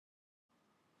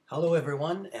Hello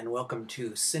everyone, and welcome to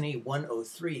Cine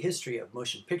 103 History of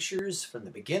Motion Pictures from the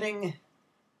beginning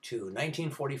to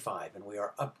 1945. And we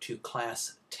are up to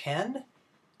Class 10,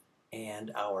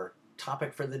 and our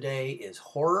topic for the day is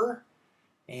horror.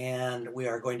 And we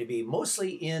are going to be mostly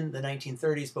in the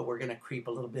 1930s, but we're going to creep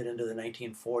a little bit into the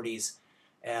 1940s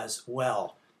as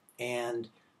well. And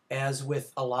as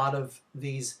with a lot of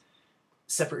these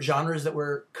separate genres that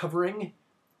we're covering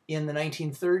in the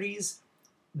 1930s,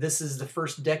 this is the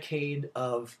first decade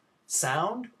of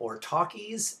sound or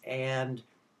talkies, and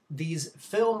these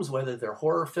films, whether they're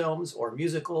horror films or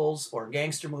musicals or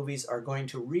gangster movies, are going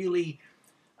to really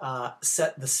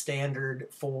set the standard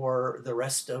for the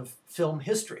rest of film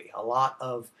history. A lot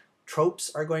of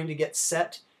tropes are going to get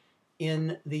set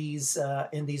in these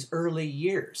early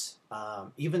years.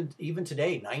 Even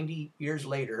today, 90 years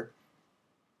later,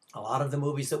 a lot of the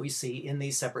movies that we see in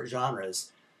these separate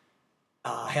genres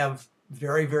have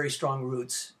very, very strong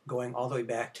roots going all the way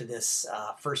back to this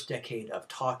first decade of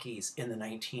talkies in the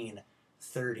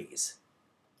 1930s.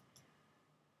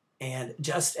 And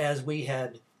just as we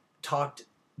had talked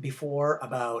before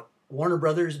about Warner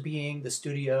Brothers being the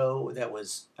studio that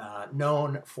was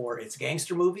known for its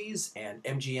gangster movies, and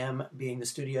MGM being the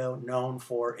studio known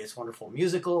for its wonderful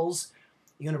musicals,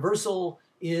 Universal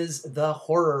is the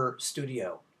horror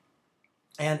studio.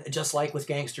 And just like with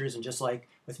gangsters and just like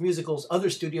with musicals, other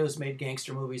studios made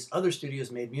gangster movies, other studios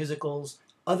made musicals,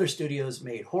 other studios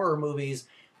made horror movies,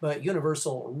 but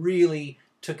Universal really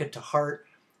took it to heart.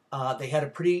 They had a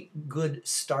pretty good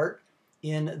start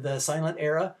in the silent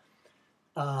era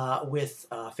with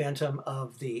Phantom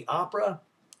of the Opera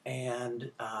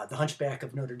and The Hunchback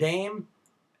of Notre Dame.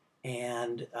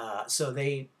 And so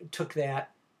they took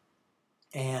that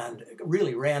and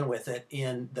really ran with it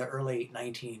in the early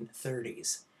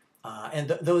 1930s. And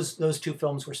those two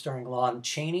films were starring Lon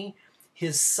Chaney.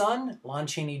 His son, Lon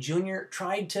Chaney Jr.,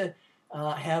 tried to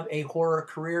have a horror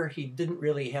career. He didn't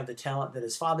really have the talent that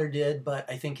his father did, but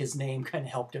I think his name kind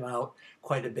of helped him out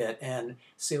quite a bit. And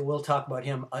so we'll talk about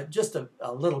him just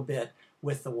a little bit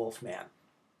with The Wolfman.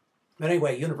 But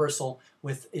anyway, Universal,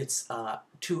 with its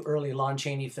two early Lon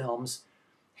Chaney films,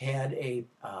 had a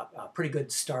pretty good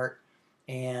start,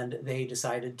 and they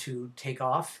decided to take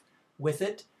off with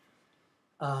it.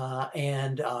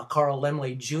 And Carl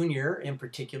Laemmle Jr. in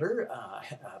particular,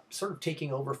 sort of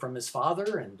taking over from his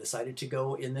father, and decided to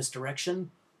go in this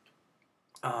direction,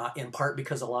 in part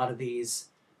because a lot of these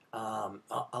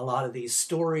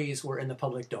stories were in the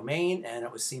public domain, and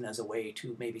it was seen as a way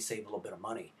to maybe save a little bit of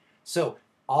money. So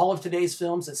all of today's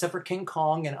films, except for King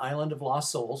Kong and Island of Lost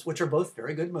Souls, which are both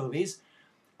very good movies,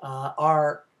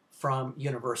 are from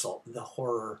Universal, the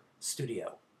horror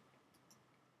studio.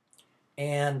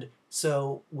 And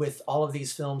so with all of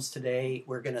these films today,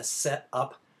 we're going to set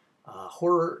up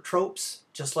horror tropes,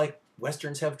 just like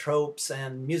Westerns have tropes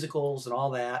and musicals and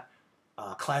all that.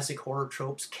 Classic horror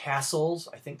tropes, castles.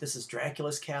 I think this is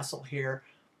Dracula's castle here.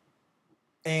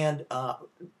 And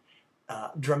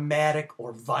dramatic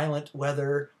or violent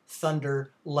weather, thunder,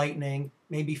 lightning,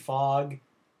 maybe fog,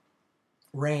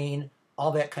 rain,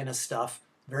 all that kind of stuff.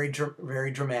 Very,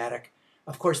 very dramatic.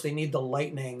 Of course, they need the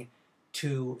lightning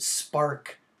to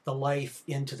spark the life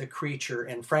into the creature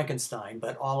in Frankenstein,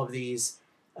 but all of these,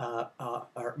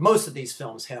 or most of these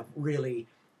films have really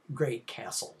great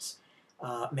castles.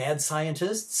 Mad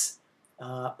scientists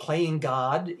playing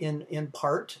God in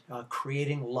part,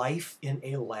 creating life in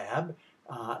a lab,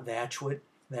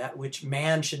 that which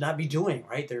man should not be doing,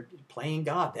 right? They're playing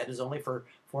God. That is only for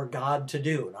God to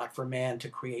do, not for man to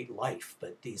create life.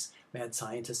 But these mad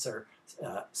scientists are,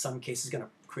 some cases, going to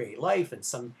create life, and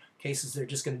some cases they're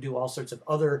just going to do all sorts of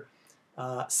other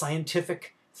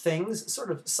scientific things, sort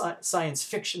of science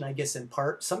fiction, I guess, in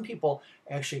part. Some people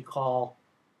actually call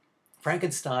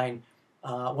Frankenstein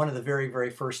one of the very, very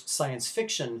first science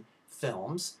fiction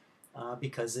films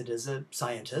because it is a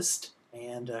scientist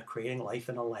and creating life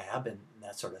in a lab and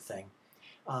that sort of thing.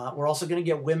 We're also going to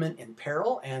get women in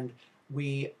peril, and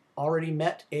we already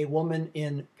met a woman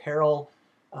in peril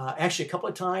actually a couple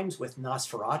of times with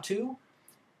Nosferatu,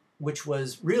 which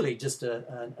was really just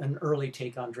an early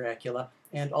take on Dracula,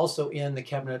 and also in The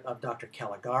Cabinet of Dr.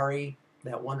 Caligari,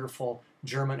 that wonderful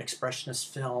German expressionist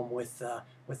film with the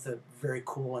very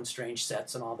cool and strange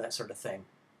sets and all that sort of thing.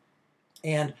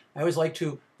 And I always like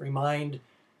to remind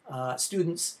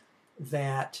students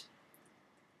that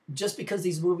just because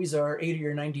these movies are 80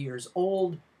 or 90 years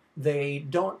old, they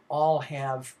don't all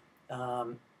have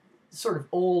sort of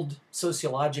old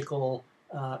sociological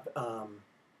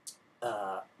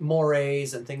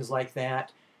mores and things like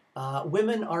that.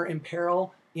 Women are in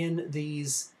peril in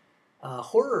these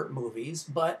horror movies,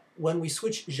 but when we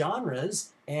switch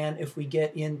genres, and if we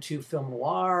get into film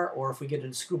noir or if we get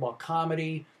into screwball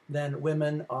comedy, then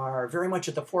women are very much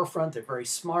at the forefront. They're very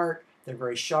smart, they're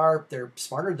very sharp, they're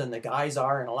smarter than the guys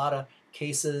are in a lot of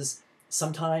cases.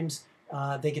 Sometimes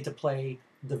they get to play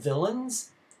the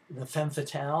villains, the femme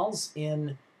fatales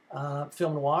in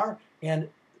film noir, and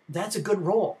that's a good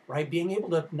role, right? Being able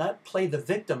to not play the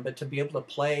victim, but to be able to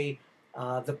play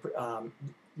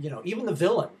even the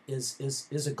villain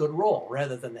is a good role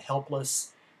rather than the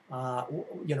helpless,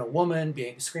 woman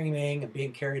being screaming and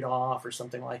being carried off or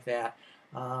something like that.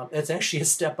 It's actually a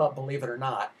step up, believe it or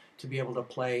not, to be able to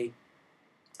play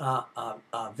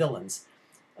villains.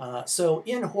 So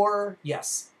in horror,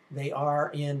 yes, they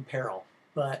are in peril,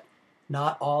 but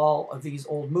not all of these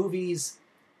old movies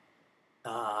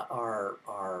are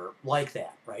like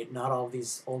that, right? Not all of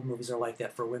these old movies are like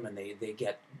that for women. They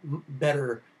get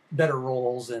better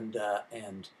roles and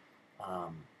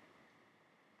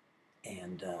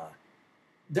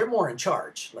they're more in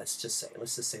charge. Let's just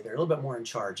say they're a little bit more in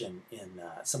charge in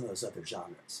some of those other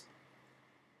genres.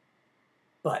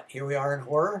 But here we are in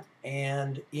horror,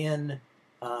 and in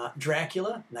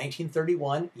Dracula,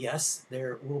 1931. Yes,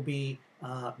 there will be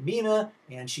Mina,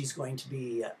 and she's going to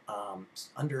be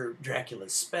under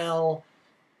Dracula's spell,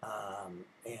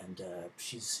 and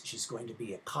she's going to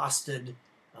be accosted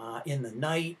in the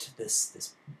night.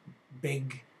 This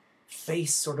big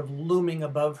face sort of looming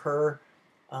above her,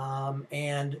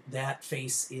 and that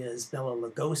face is Bela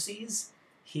Lugosi's.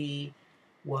 He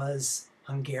was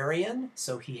Hungarian,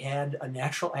 so he had a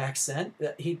natural accent.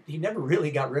 He never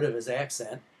really got rid of his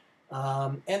accent,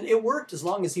 and it worked as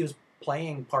long as he was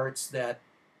playing parts that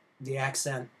the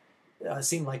accent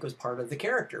seemed like was part of the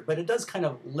character. But it does kind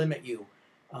of limit you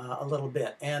a little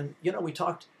bit. And we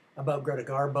talked about Greta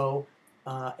Garbo,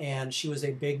 and she was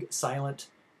a big silent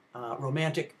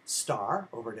romantic star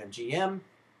over at MGM,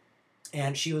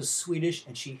 and she was Swedish,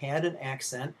 and she had an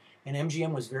accent. And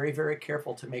MGM was very, very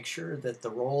careful to make sure that the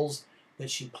roles that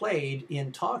she played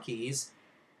in talkies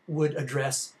would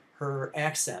address her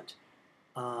accent.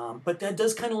 But that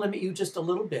does kind of limit you just a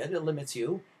little bit. It limits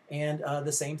you. And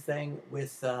the same thing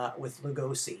with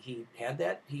Lugosi. He had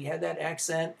that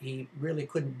accent. He really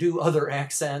couldn't do other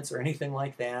accents or anything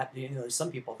like that. There's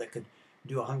some people that could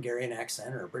do a Hungarian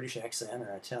accent or a British accent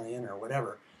or Italian or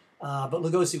whatever. But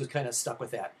Lugosi was kind of stuck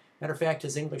with that. Matter of fact,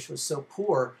 his English was so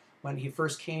poor when he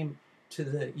first came to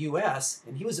the U.S.,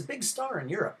 and he was a big star in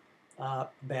Europe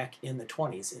back in the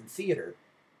 20s in theater,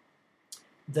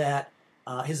 that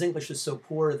his English was so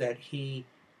poor that he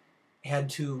had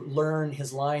to learn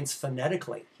his lines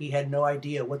phonetically. He had no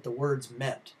idea what the words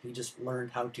meant. He just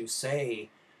learned how to say,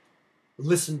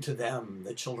 "Listen to them,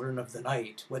 the children of the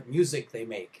night, what music they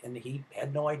make," and he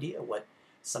had no idea what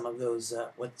some of those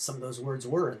words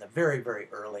were in the very, very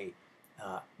early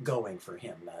going for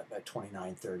him, at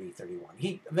 29, 30, 31.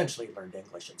 He eventually learned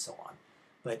English and so on,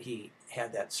 but he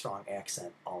had that strong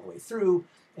accent all the way through.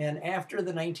 And after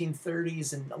the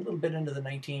 1930s and a little bit into the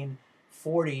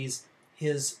 1940s,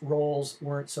 his roles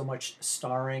weren't so much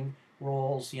starring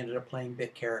roles. He ended up playing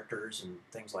bit characters and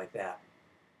things like that.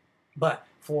 But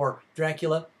for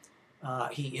Dracula,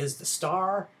 he is the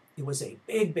star. It was a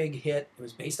big, big hit. It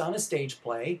was based on a stage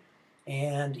play,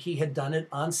 and he had done it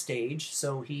on stage,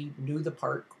 so he knew the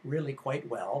part really quite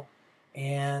well.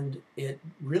 And it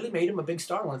really made him a big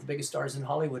star, one of the biggest stars in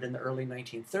Hollywood in the early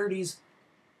 1930s,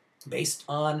 based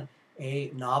on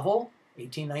a novel,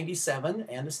 1897,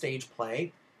 and a stage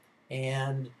play.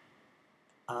 And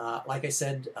like I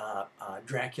said,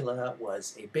 Dracula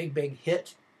was a big, big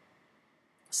hit,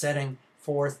 setting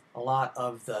forth a lot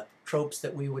of the tropes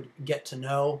that we would get to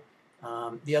know.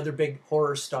 The other big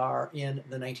horror star in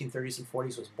the 1930s and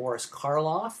 40s was Boris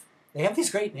Karloff. They have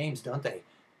these great names, don't they?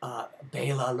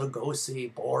 Bela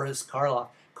Lugosi, Boris Karloff.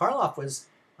 Karloff was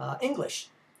English.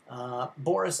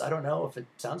 Boris, I don't know if it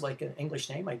sounds like an English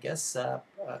name. I guess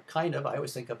kind of. I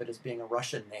always think of it as being a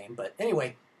Russian name. But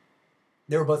anyway,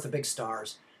 they were both the big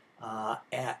stars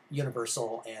at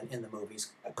Universal and in the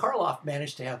movies. Karloff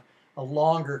managed to have a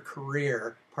longer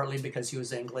career, partly because he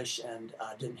was English and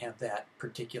didn't have that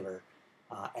particular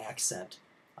accent,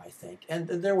 I think. And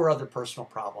there were other personal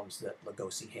problems that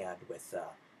Lugosi had with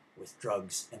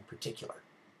drugs in particular.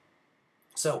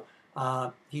 So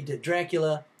he did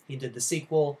Dracula. He did the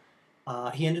sequel.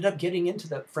 He ended up getting into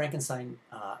the Frankenstein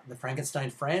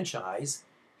franchise.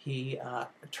 He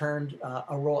turned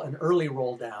an early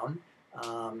roll down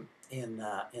in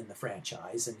the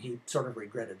franchise, and he sort of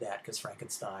regretted that because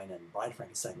Frankenstein and Bride of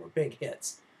Frankenstein were big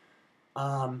hits.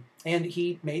 And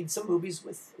he made some movies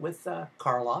with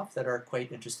Karloff that are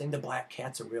quite interesting. The Black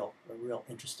Cat's a real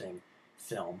interesting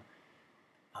film.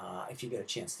 if you get a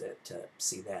chance to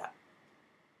see that.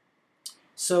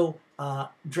 So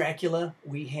Dracula,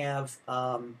 we have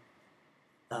a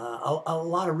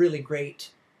lot of really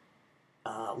great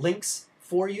links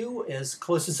for you, as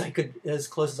close as I could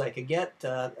get.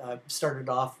 I started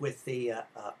off with the a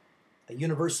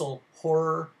Universal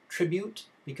horror tribute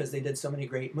because they did so many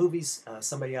great movies.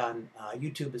 Somebody on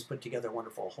YouTube has put together a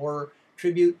wonderful horror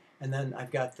tribute, and then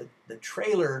I've got the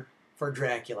trailer for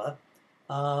Dracula,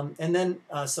 and then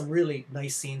some really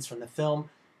nice scenes from the film.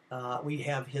 We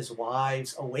have his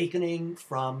wives awakening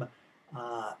from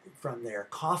their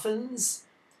coffins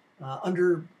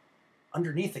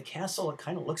underneath the castle. It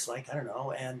kind of looks like, I don't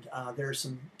know, and there's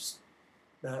some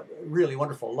really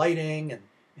wonderful lighting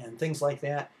and things like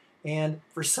that. And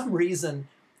for some reason,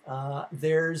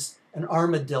 there's an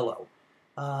armadillo,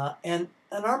 and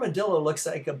an armadillo looks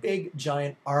like a big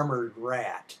giant armored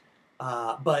rat.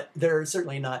 But they're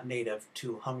certainly not native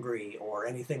to Hungary or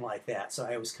anything like that. So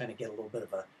I always kind of get a little bit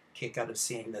of a kick out of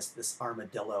seeing this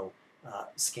armadillo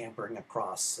scampering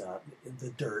across the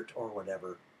dirt or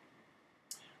whatever.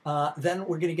 Then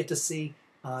we're going to get to see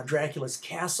Dracula's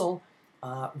castle.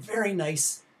 Very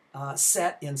nice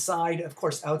set inside. Of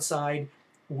course, outside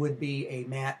would be a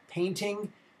matte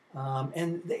painting.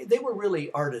 And they were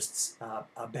really artists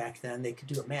back then. They could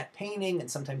do a matte painting, and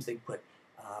sometimes they'd put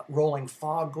rolling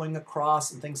fog going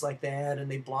across and things like that,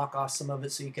 and they block off some of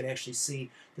it so you could actually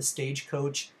see the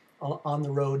stagecoach on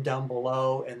the road down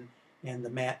below and the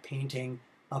matte painting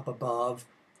up above.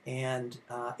 And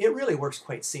it really works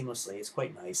quite seamlessly. It's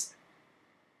quite nice.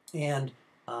 And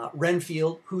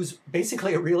Renfield, who's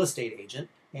basically a real estate agent,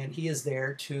 and he is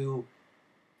there to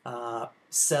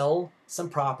sell some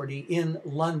property in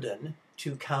London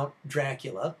to Count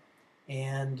Dracula,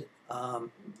 and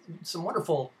some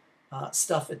wonderful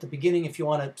stuff at the beginning. If you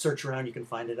want to search around, you can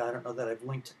find it. I don't know that I've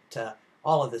linked to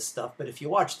all of this stuff, but if you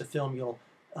watch the film, you'll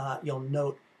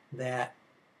note that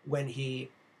when he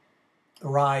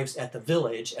arrives at the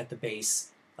village at the base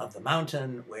of the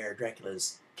mountain where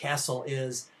Dracula's castle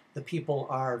is, the people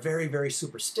are very, very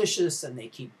superstitious, and they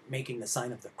keep making the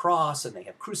sign of the cross, and they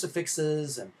have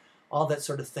crucifixes and all that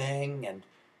sort of thing,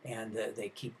 and they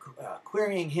keep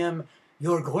querying him.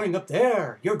 You're going up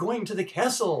there. You're going to the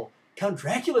castle. Count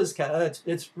Dracula's castle.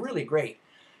 It's really great.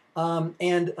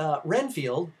 And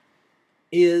Renfield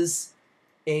is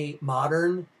a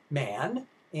modern man,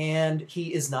 and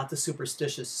he is not the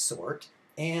superstitious sort,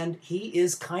 and he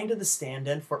is kind of the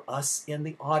stand-in for us in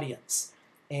the audience.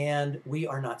 And we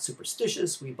are not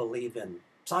superstitious. We believe in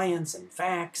science and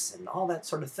facts and all that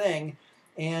sort of thing.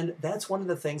 And that's one of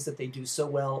the things that they do so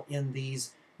well in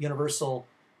these Universal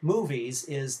movies,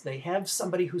 is they have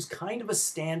somebody who's kind of a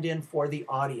stand-in for the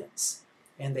audience.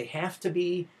 And they have to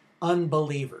be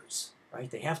unbelievers, right?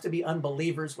 They have to be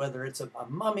unbelievers, whether it's a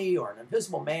mummy or an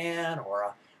invisible man or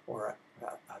a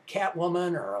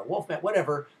Catwoman or a Wolfman,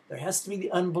 whatever. There has to be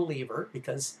the unbeliever,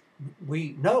 because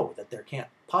we know that there can't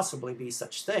possibly be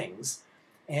such things.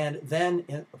 And then,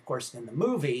 of course, in the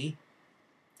movie,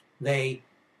 they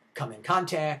come in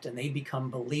contact and they become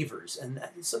believers. And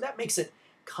so that makes it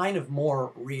kind of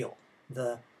more real.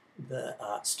 The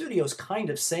studio's kind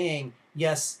of saying,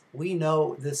 yes, we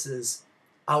know this is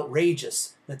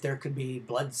outrageous, that there could be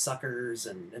bloodsuckers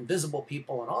and invisible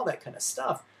people and all that kind of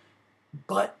stuff,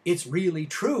 but it's really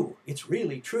true. It's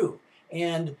really true.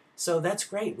 And so that's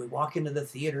great. We walk into the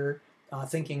theater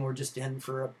thinking we're just in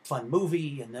for a fun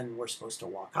movie, and then we're supposed to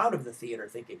walk out of the theater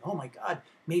thinking, oh my God,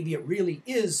 maybe it really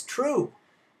is true.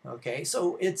 Okay,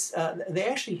 so it's they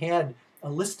actually had a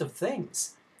list of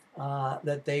things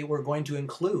that they were going to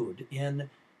include in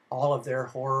all of their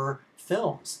horror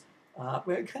films.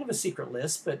 Kind of a secret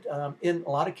list, but in a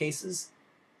lot of cases,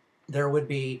 there would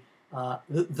be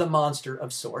the monster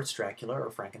of sorts, Dracula or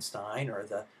Frankenstein or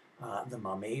the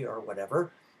mummy or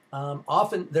whatever.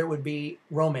 Often there would be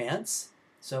romance,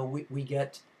 so we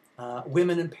get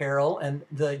women in peril and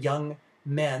the young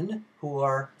men who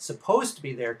are supposed to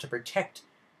be there to protect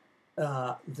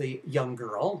the young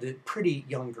girl, the pretty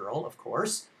young girl, of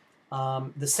course.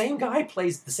 The same guy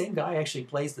actually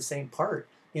plays the same part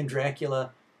in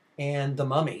Dracula and the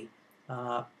Mummy,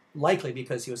 likely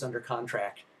because he was under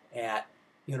contract at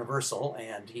Universal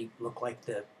and he looked like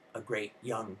a great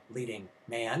young leading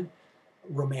man,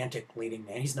 romantic leading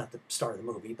man. He's not the star of the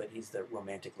movie, but he's the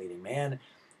romantic leading man.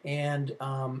 And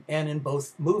in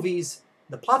both movies,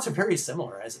 the plots are very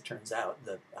similar, as it turns out,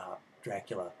 the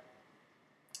Dracula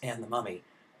and the Mummy.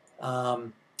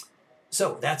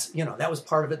 So that's, that was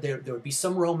part of it. There would be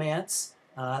some romance.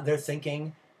 They're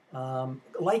thinking,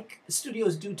 like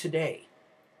studios do today,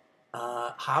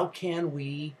 how can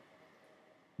we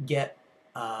get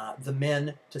the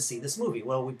men to see this movie.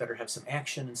 Well, we better have some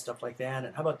action and stuff like that.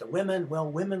 And how about the women? Well,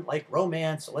 women like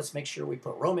romance, so let's make sure we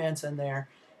put romance in there.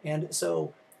 And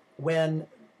so when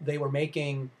they were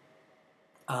making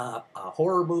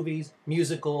horror movies,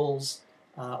 musicals,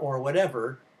 or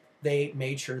whatever, they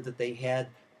made sure that they had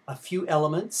a few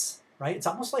elements, right? It's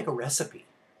almost like a recipe.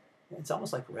 It's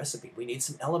almost like a recipe. We need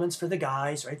some elements for the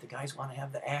guys, right? The guys want to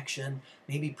have the action,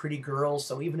 maybe pretty girls.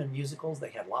 So even in musicals, they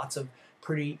had lots of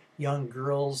pretty young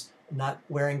girls not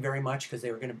wearing very much because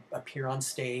they were going to appear on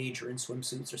stage or in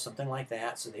swimsuits or something like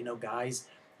that. So they know guys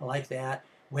like that.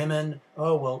 Women,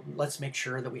 oh, well, let's make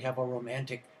sure that we have a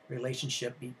romantic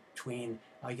relationship between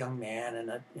a young man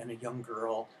and a young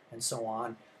girl and so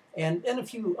on. And a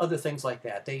few other things like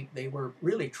that. They were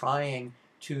really trying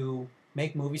to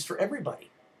make movies for everybody.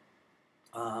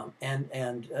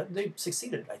 And they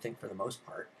succeeded, I think, for the most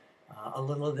part. A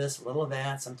little of this, a little of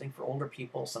that, something for older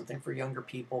people, something for younger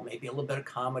people, maybe a little bit of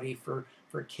comedy for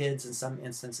kids in some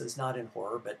instances, not in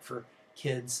horror, but for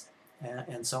kids,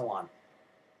 and so on.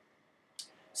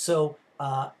 So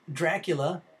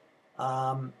Dracula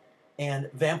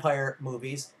and vampire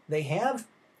movies, they have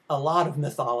a lot of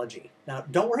mythology. Now,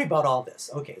 don't worry about all this.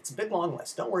 Okay, it's a big, long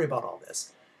list. Don't worry about all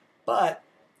this. But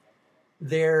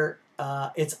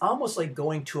it's almost like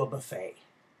going to a buffet.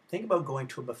 Think about going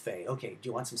to a buffet. Okay, do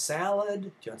you want some salad?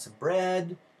 Do you want some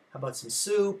bread? How about some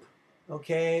soup?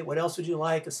 Okay, what else would you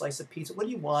like? A slice of pizza? What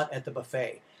do you want at the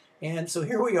buffet? And so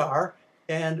here we are,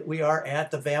 and we are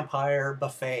at the vampire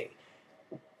buffet.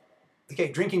 Okay,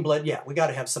 drinking blood, yeah, we got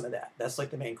to have some of that. That's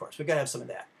like the main course. We got to have some of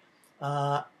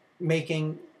that.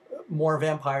 Making more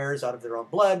vampires out of their own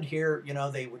blood. Here, you know,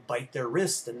 they would bite their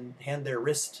wrist and hand their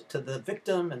wrist to the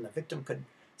victim, and the victim could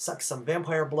suck some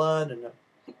vampire blood and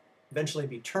eventually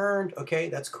be turned. Okay,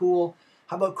 that's cool.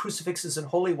 How about crucifixes and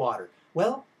holy water?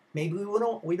 Well, maybe we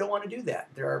don't want to do that.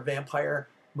 There are vampire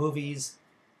movies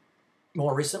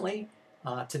more recently.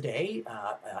 Today,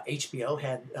 HBO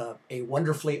had a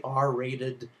wonderfully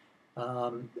R-rated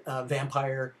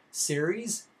vampire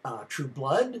series, True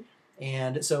Blood.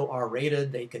 And so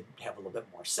R-rated, they could have a little bit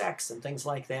more sex and things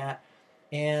like that.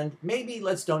 And maybe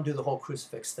let's don't do the whole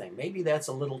crucifix thing. Maybe that's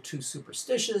a little too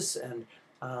superstitious, and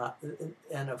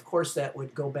of course that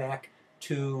would go back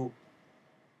to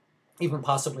even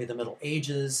possibly the Middle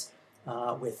Ages,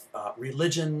 with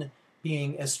religion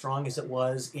being as strong as it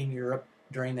was in Europe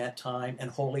during that time, and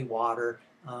holy water.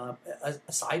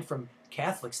 Aside from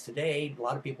Catholics today, a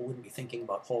lot of people wouldn't be thinking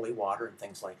about holy water and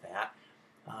things like that.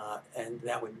 And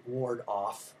that would ward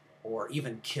off or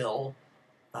even kill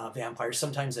vampires.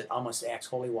 Sometimes it almost acts,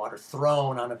 holy water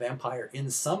thrown on a vampire in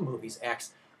some movies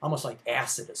acts almost like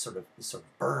acid. It sort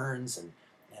of burns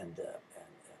and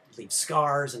leaves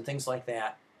scars and things like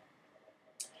that.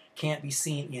 Can't be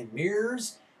seen in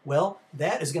mirrors. Well,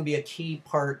 that is going to be a key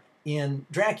part in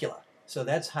Dracula. So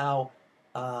that's how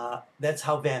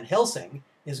Van Helsing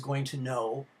is going to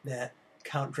know that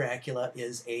Count Dracula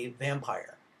is a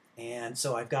vampire. And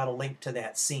so I've got a link to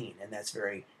that scene, and that's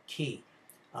very key.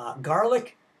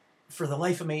 Garlic, for the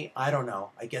life of me, I don't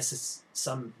know. I guess it's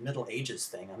some Middle Ages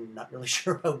thing. I'm not really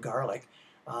sure about garlic.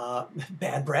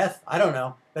 Bad breath, I don't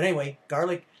know. But anyway,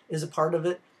 garlic is a part of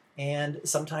it. And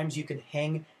sometimes you could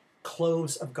hang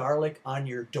cloves of garlic on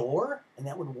your door, and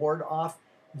that would ward off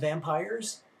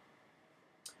vampires.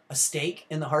 A stake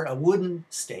in the heart, a wooden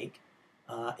stake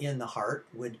in the heart,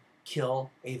 would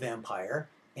kill a vampire.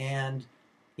 And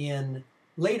in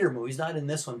later movies, not in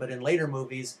this one, but in later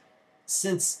movies,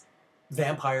 since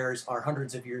vampires are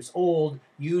hundreds of years old,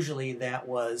 usually that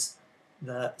was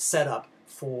the setup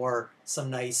for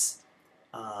some nice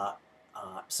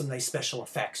special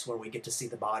effects where we get to see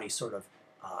the body sort of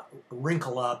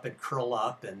wrinkle up and curl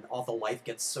up, and all the life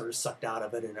gets sort of sucked out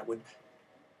of it, and it would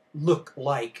look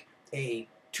like a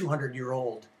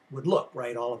 200-year-old would look,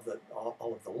 right? All of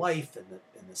the life and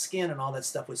the skin and all that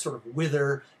stuff would sort of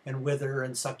wither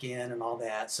and suck in and all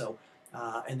that. So,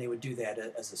 and they would do that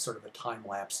as a sort of a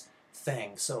time-lapse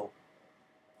thing. So,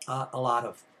 a lot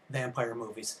of vampire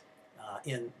movies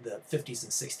in the 50s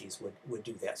and 60s would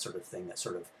do that sort of thing, that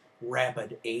sort of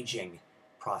rapid aging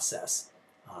process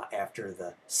after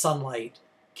the sunlight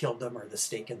killed them or the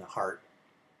stake in the heart.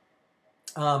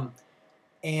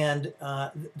 And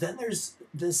then there's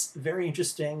this very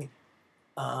interesting,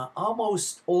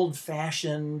 almost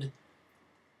old-fashioned,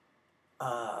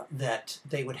 that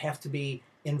they would have to be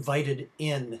invited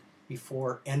in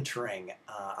before entering.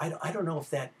 I don't know if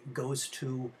that goes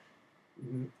to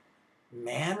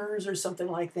manners or something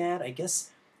like that. I guess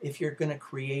if you're going to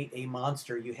create a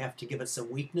monster, you have to give it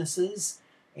some weaknesses.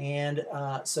 And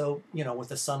so, you know, with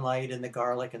the sunlight and the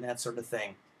garlic and that sort of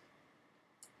thing,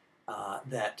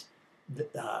 that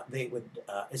they would,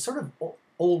 it's sort of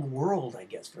old world, I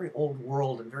guess, very old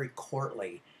world and very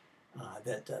courtly,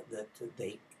 that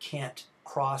they can't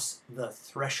cross the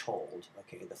threshold.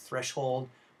 Okay, the threshold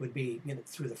would be, you know,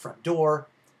 through the front door,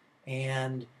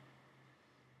 and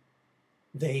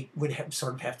they would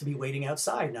sort of have to be waiting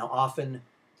outside. Now, often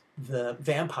the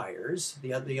vampires,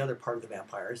 the other part of the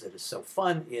vampires that is so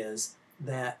fun is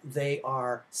that they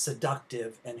are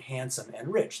seductive and handsome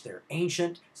and rich. They're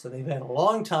ancient, so they've had a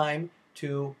long time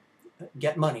to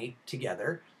get money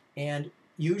together, and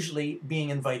usually being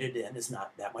invited in is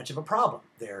not that much of a problem.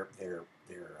 They're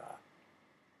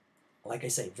like I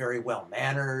say, very well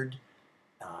mannered,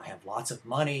 have lots of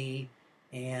money,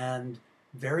 and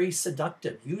very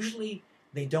seductive. Usually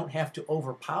they don't have to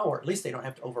overpower, at least they don't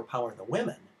have to overpower the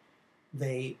women.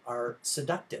 They are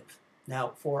seductive.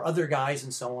 Now, for other guys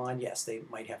and so on, yes, they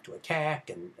might have to attack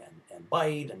and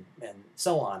bite and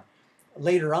so on.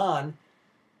 Later on,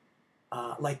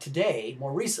 like today,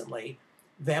 more recently,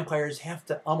 vampires have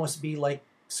to almost be like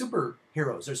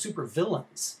superheroes or super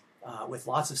villains with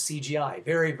lots of CGI,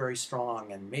 very, very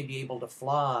strong, and maybe able to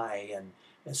fly and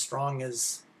as strong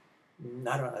as,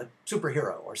 I don't know, a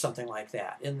superhero or something like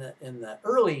that. In the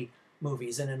early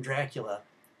movies and in Dracula,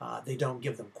 they don't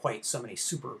give them quite so many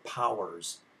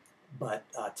superpowers. But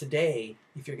today,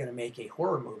 if you're going to make a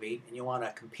horror movie and you want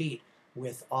to compete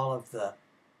with all of the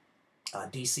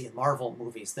DC and Marvel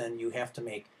movies, then you have to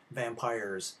make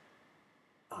vampires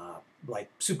like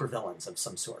supervillains of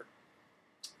some sort.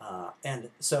 And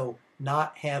so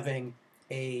not having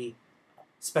a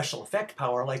special effect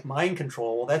power like mind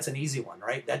control, well, that's an easy one,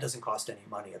 right? That doesn't cost any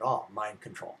money at all, mind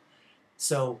control.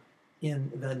 So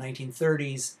in the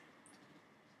 1930s,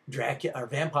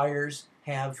 vampires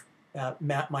have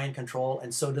mind control,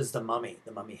 and so does the Mummy.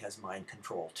 The Mummy has mind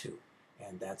control too,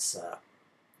 and that's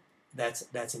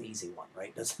an easy one,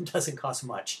 right? Doesn't cost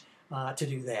much to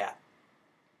do that.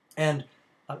 And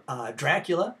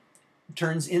Dracula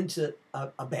turns into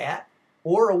a bat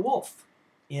or a wolf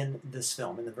in this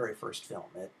film, in the very first film.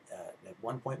 At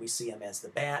one point we see him as the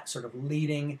bat, sort of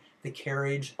leading the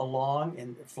carriage along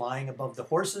and flying above the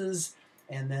horses.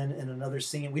 And then in another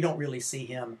scene, we don't really see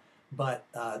him, but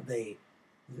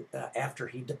after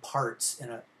he departs in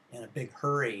a big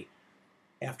hurry,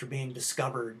 after being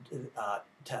discovered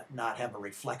to not have a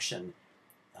reflection,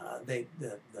 the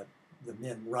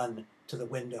men run to the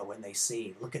window and they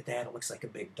see, look at that, it looks like a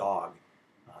big dog,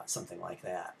 something like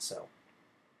that. So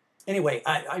anyway,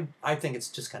 I think it's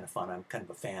just kind of fun. I'm kind of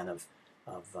a fan of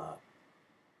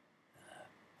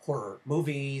horror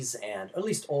movies, and at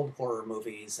least old horror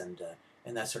movies, and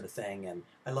that sort of thing. And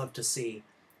I love to see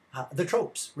the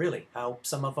tropes, really, how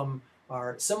some of them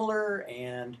are similar,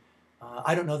 and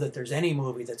I don't know that there's any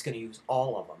movie that's going to use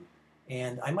all of them.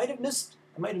 And I might have missed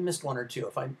one or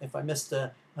two. If I missed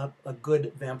a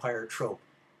good vampire trope,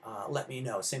 let me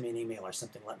know. Send me an email or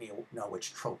something. Let me know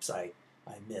which tropes I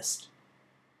missed.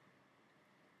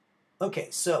 Okay,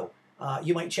 so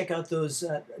you might check out those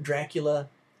Dracula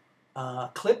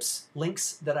clips,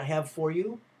 links that I have for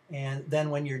you. And then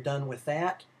when you're done with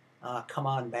that, come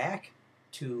on back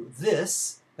to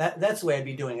this. That's the way I'd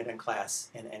be doing it in class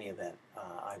in any event.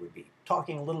 I would be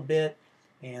talking a little bit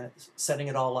and setting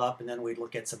it all up, and then we'd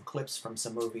look at some clips from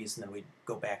some movies, and then we'd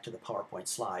go back to the PowerPoint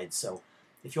slides. So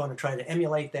if you want to try to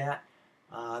emulate that,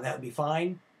 that would be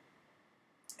fine.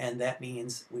 And that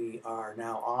means we are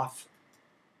now off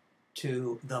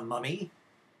to The Mummy,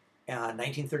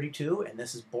 1932, and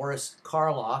this is Boris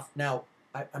Karloff. Now,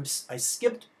 I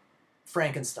skipped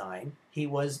Frankenstein. He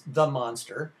was the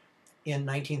monster in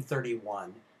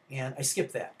 1931, and I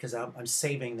skipped that because I'm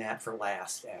saving that for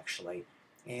last, actually.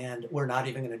 And we're not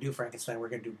even going to do Frankenstein. We're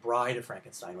going to do Bride of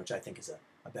Frankenstein, which I think is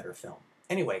a better film.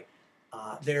 Anyway,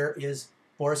 there is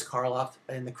Boris Karloff.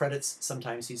 In the credits,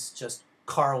 sometimes he's just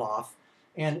Karloff.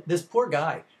 And this poor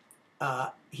guy,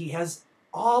 he has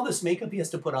all this makeup he has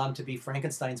to put on to be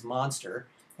Frankenstein's monster,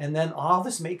 and then all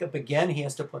this makeup again he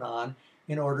has to put on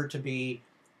in order to be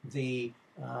the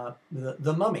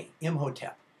mummy,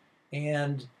 Imhotep.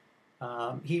 And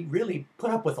he really put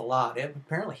up with a lot.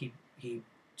 Apparently he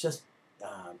just,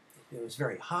 it was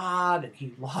very hot, and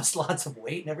he lost lots of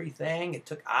weight and everything. It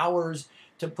took hours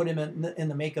to put him in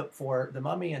the makeup for the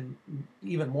mummy, and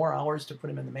even more hours to put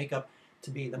him in the makeup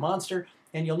to be the monster.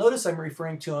 And you'll notice I'm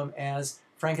referring to him as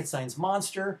Frankenstein's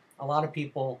monster. A lot of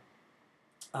people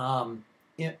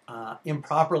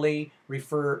improperly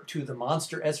refer to the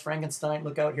monster as Frankenstein.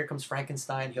 Look out, here comes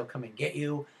Frankenstein, he'll come and get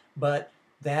you. But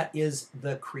that is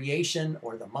the creation,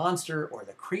 or the monster, or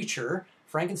the creature.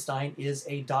 Frankenstein is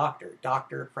a doctor,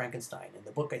 Dr. Frankenstein. In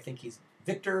the book, I think he's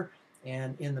Victor,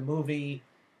 and in the movie,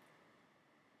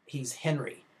 he's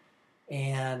Henry.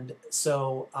 And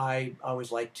so I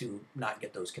always like to not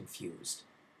get those confused.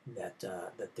 That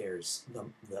there's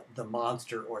the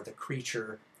monster or the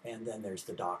creature, and then there's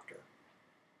the doctor.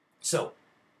 So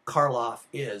Karloff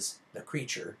is the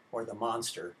creature or the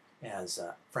monster as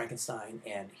Frankenstein,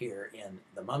 and here in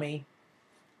The Mummy,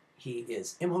 he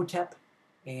is Imhotep,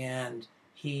 and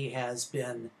he has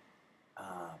been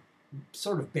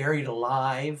sort of buried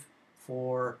alive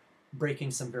for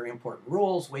breaking some very important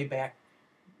rules way back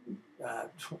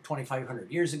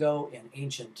 2,500 years ago in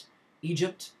ancient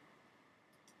Egypt.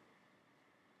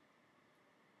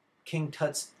 King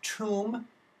Tut's tomb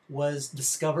was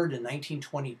discovered in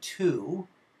 1922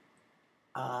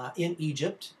 in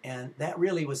Egypt, and that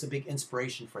really was a big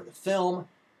inspiration for the film.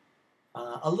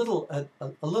 A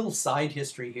little side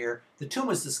history here. The tomb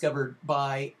was discovered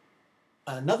by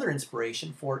another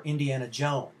inspiration for Indiana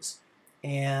Jones,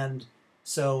 and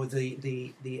so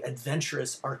the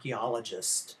adventurous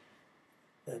archaeologist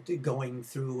going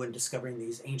through and discovering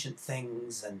these ancient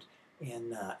things and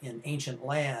in ancient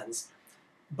lands.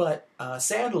 But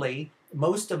sadly,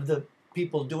 most of the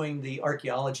people doing the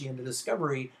archaeology and the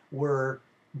discovery were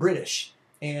British,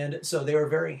 and so they were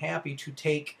very happy to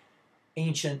take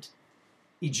ancient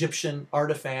Egyptian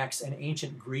artifacts and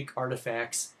ancient Greek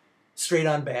artifacts straight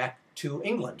on back to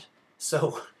England.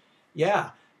 So,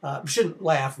 yeah, shouldn't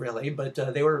laugh really, but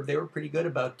they were pretty good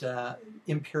about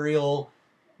imperial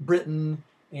Britain,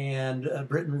 and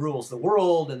Britain rules the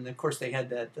world. And of course, they had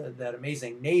that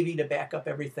amazing navy to back up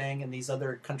everything. And these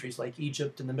other countries like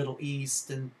Egypt and the Middle East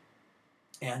and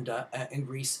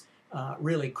Greece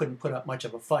really couldn't put up much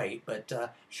of a fight.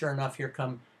 But sure enough, here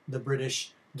come the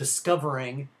British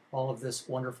discovering all of this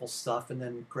wonderful stuff and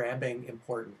then grabbing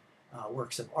important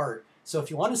works of art. So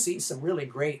if you want to see some really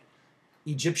great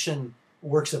Egyptian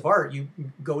works of art, you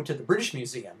go to the British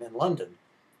Museum in London.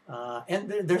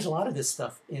 And there's a lot of this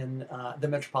stuff in the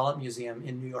Metropolitan Museum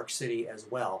in New York City as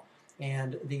well.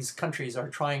 And these countries are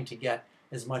trying to get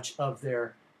as much of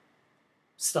their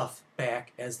stuff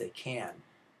back as they can.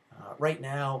 Right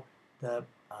now, the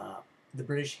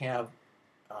British have,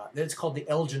 it's called the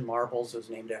Elgin Marbles. It was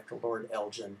named after Lord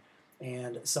Elgin.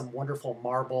 And some wonderful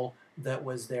marble that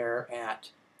was there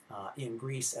in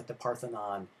Greece at the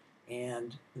Parthenon.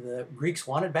 And the Greeks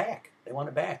want it back. They want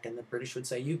it back. And the British would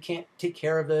say, you can't take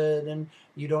care of it, and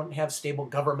you don't have stable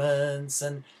governments,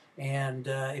 and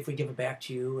if we give it back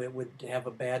to you, it would have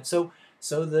a bad... So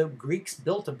the Greeks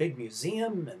built a big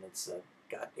museum, and it's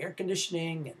got air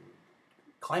conditioning and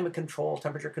climate control,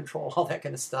 temperature control, all that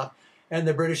kind of stuff. And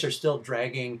the British are still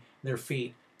dragging their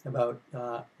feet about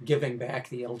giving back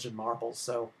the Elgin marbles.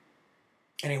 So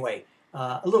anyway,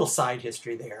 a little side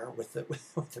history there with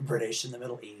the British in the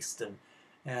Middle East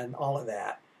and all of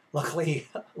that. Luckily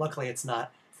it's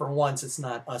not, for once, it's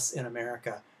not us in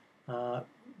America.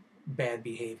 Bad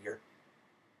behavior.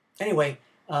 Anyway,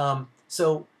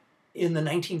 so in the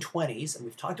 1920s, and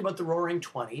we've talked about the Roaring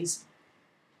Twenties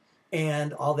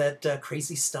and all that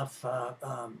crazy stuff,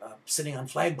 sitting on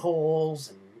flagpoles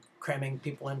and cramming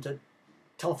people into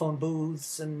telephone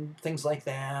booths and things like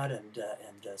that, and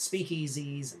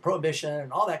speakeasies and prohibition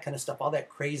and all that kind of stuff, all that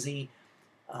crazy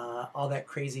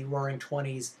Roaring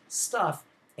Twenties stuff.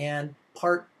 And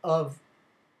part of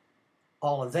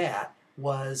all of that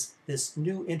was this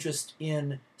new interest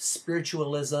in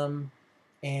spiritualism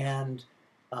and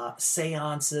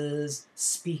seances,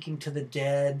 speaking to the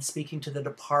dead, speaking to the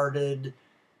departed,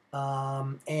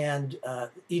 and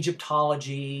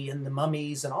Egyptology and the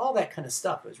mummies and all that kind of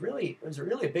stuff. It was really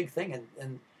a big thing.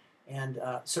 And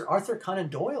Sir Arthur Conan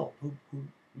Doyle, who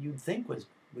you'd think would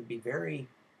be very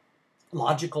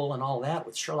logical and all that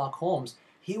with Sherlock Holmes,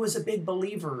 he was a big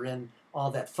believer in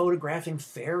all that, photographing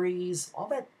fairies, all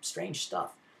that strange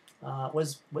stuff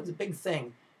was a big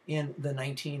thing in the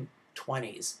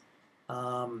 1920s.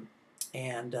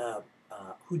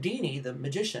 Houdini, the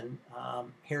magician,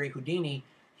 Harry Houdini,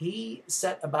 he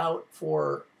set about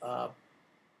for a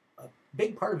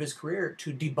big part of his career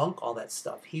to debunk all that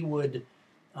stuff. He would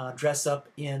dress up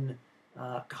in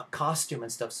costume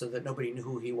and stuff so that nobody knew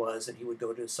who he was, and he would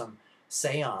go to some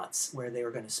seance where they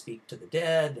were going to speak to the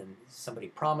dead, and somebody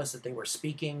promised that they were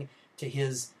speaking to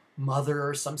his mother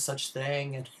or some such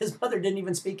thing, and his mother didn't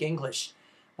even speak English.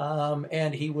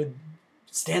 And he would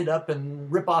stand up and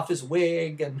rip off his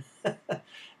wig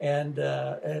and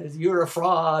you're a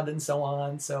fraud and so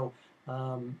on. So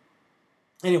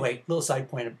anyway, little side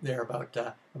point there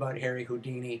about Harry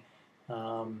Houdini,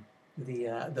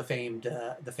 the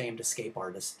famed escape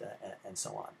artist and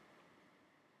so on,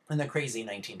 in the crazy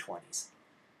 1920s.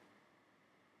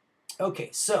 Okay,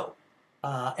 so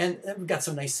and we've got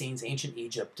some nice scenes, ancient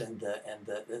Egypt and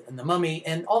the Mummy,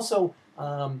 and also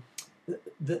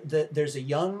there's a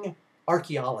young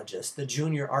archaeologist, the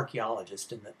junior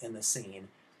archaeologist in the scene,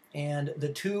 and the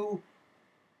two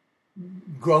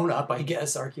grown up, I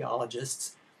guess,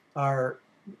 archaeologists are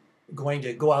going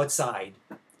to go outside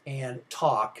and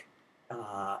talk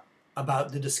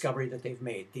about the discovery that they've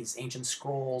made, these ancient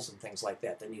scrolls and things like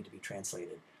that that need to be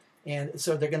translated. And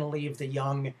so they're going to leave the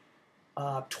young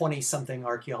 20-something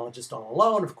archaeologist all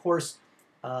alone. Of course,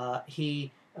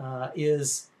 he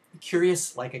is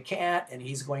curious like a cat, and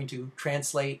he's going to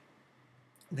translate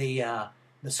the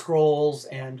scrolls,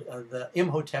 and the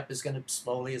Imhotep is going to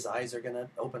slowly, his eyes are going to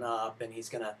open up, and he's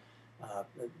going to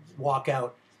walk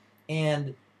out.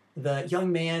 And the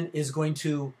young man is going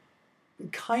to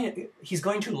he's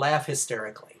going to laugh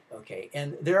hysterically, okay?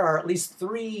 And there are at least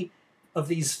 3 of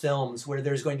these films where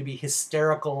there's going to be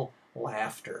hysterical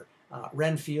laughter.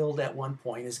 Renfield at one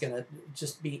point is going to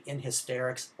just be in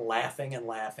hysterics, laughing and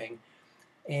laughing.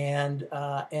 And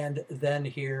then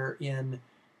here in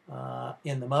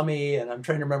The Mummy, and I'm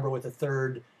trying to remember what the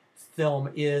third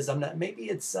film is. Maybe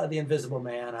it's The Invisible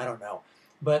Man, I don't know.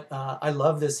 But I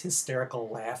love this hysterical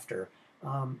laughter.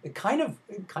 It kind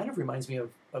of reminds me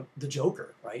of the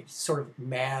Joker, right? Sort of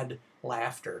mad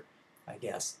laughter, I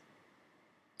guess.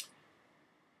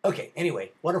 Okay,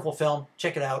 anyway, wonderful film.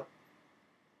 Check it out.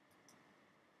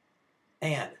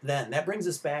 And then that brings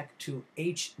us back to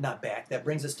that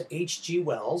brings us to H.G.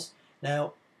 Wells.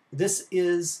 Now, this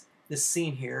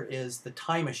scene here is the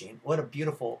time machine. What a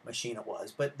beautiful machine it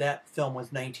was. But that film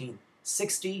was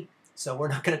 1960, so we're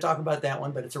not going to talk about that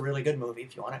one, but it's a really good movie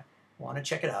if you want to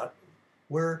check it out.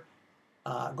 We're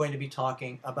going to be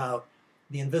talking about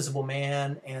The Invisible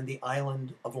Man and The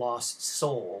Island of Lost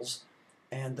Souls.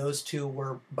 And those two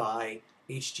were by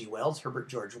H.G. Wells, Herbert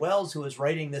George Wells, who was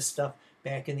writing this stuff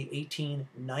back in the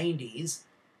 1890s.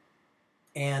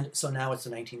 And so now it's the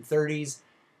 1930s,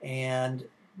 and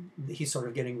he's sort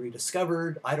of getting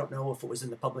rediscovered. I don't know if it was in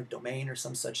the public domain or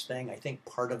some such thing. I think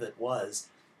part of it was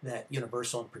that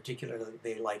Universal in particular,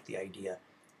 they liked the idea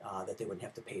that they wouldn't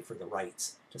have to pay for the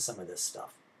rights to some of this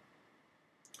stuff.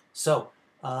 So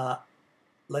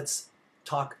let's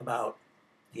talk about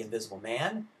The Invisible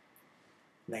Man.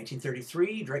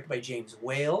 1933, directed by James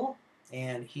Whale,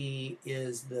 and he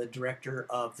is the director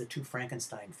of the 2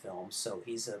 Frankenstein films, so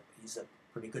he's a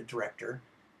pretty good director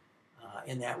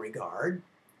in that regard.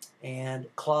 And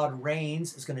Claude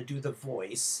Rains is going to do the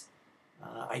voice.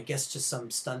 I guess just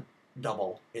some stunt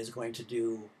double is going to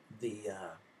do the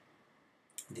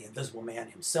Invisible Man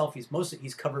himself.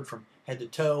 He's covered from head to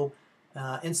toe,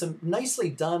 and some nicely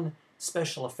done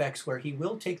special effects where he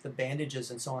will take the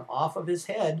bandages and so on off of his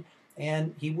head,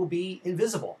 and he will be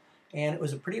invisible. And it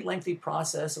was a pretty lengthy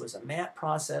process. It was a matte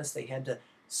process. They had to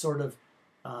sort of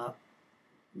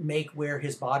make where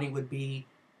his body would be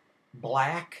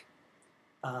black,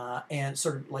 and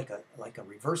sort of like a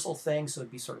reversal thing. So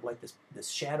it'd be sort of like this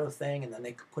shadow thing, and then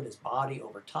they could put his body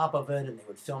over top of it, and they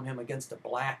would film him against a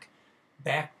black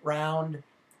background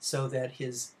so that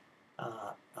his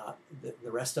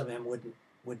the rest of him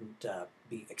wouldn't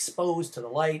be exposed to the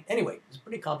light. Anyway, it's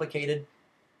pretty complicated.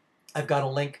 I've got a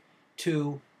link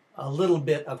to a little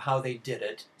bit of how they did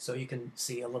it, so you can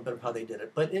see a little bit of how they did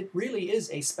it. But it really is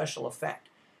a special effect.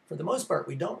 For the most part,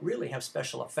 we don't really have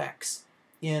special effects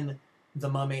in The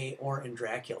Mummy or in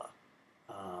Dracula.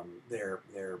 They're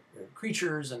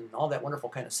creatures and all that wonderful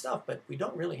kind of stuff, but we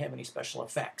don't really have any special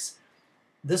effects.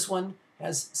 This one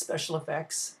has special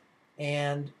effects,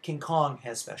 and King Kong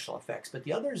has special effects, but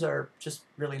the others are just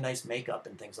really nice makeup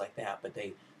and things like that, but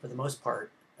they, for the most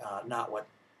part, not what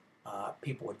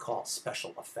people would call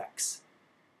special effects.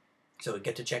 So we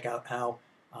get to check out how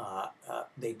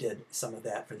they did some of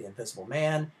that for The Invisible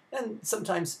Man, and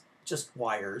sometimes just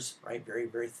wires, right? Very,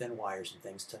 very thin wires and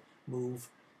things to move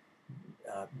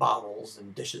bottles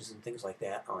and dishes and things like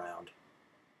that around.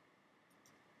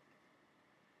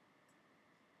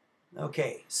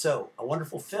 Okay, so a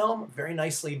wonderful film, very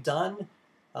nicely done,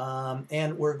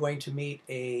 and we're going to meet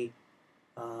a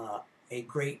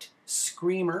great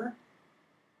screamer,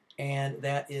 and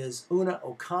that is Una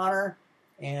O'Connor,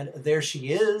 and there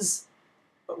she is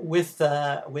with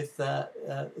the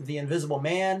Invisible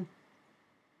Man,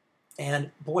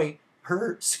 and boy,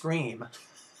 her scream,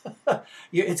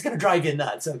 it's going to drive you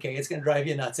nuts, okay? It's going to drive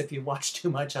you nuts if you watch too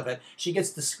much of it. She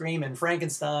gets to scream in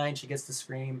Frankenstein, she gets to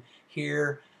scream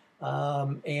here,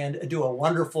 and do a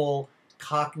wonderful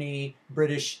Cockney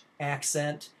British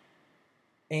accent,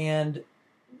 and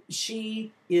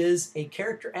she is a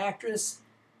character actress.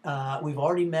 We've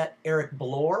already met Eric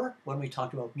Blore when we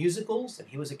talked about musicals, and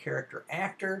he was a character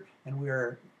actor, and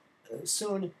we're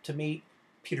soon to meet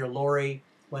Peter Lorre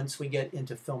once we get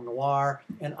into film noir.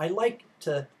 And I like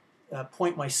to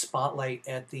point my spotlight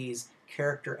at these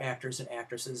character actors and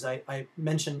actresses. I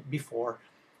mentioned before,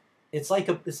 it's like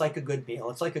a good meal.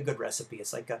 It's like a good recipe.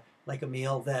 It's like a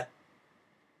meal that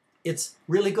it's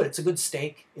really good. It's a good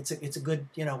steak. It's a good,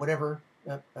 whatever,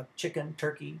 a chicken,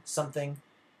 turkey, something,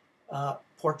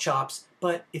 pork chops.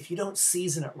 But if you don't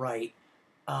season it right,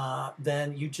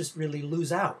 then you just really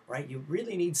lose out, right? You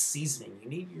really need seasoning. You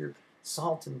need your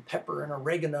salt and pepper and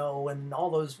oregano and all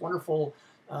those wonderful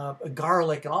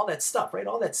garlic and all that stuff, right?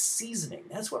 All that seasoning.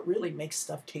 That's what really makes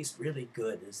stuff taste really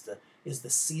good, is the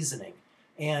seasoning.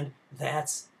 And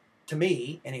that's, to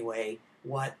me anyway,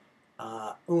 what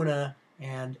Una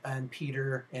and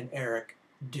Peter and Eric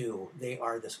do. They're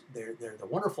the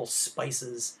wonderful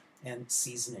spices and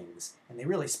seasonings, and they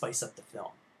really spice up the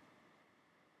film.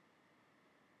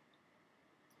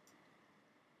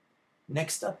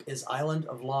 Next up is Island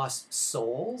of Lost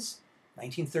Souls,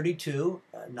 1932,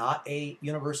 not a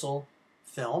Universal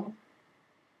film,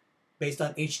 based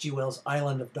on H.G. Wells'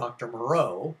 Island of Dr.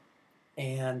 Moreau.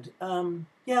 And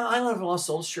yeah, Island of Lost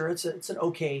Souls, sure, it's an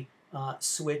okay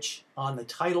switch on the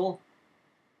title.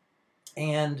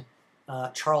 And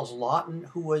Charles Laughton,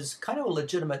 who was kind of a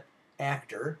legitimate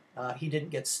actor, he didn't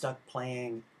get stuck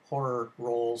playing horror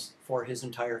roles for his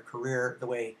entire career the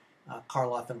way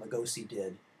Karloff and Lugosi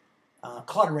did.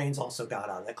 Claude Rains also got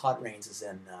out of that. Claude Rains is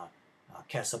in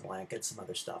Casablanca and some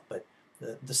other stuff. But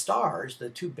the stars, the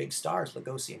two big stars,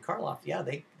 Lugosi and Karloff, yeah,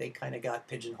 they kind of got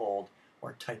pigeonholed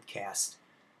or typecast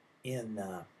in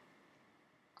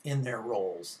their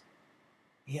roles.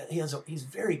 He's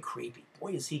very creepy.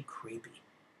 Boy, is he creepy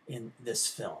in this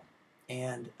film.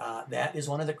 And that is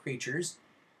one of the creatures.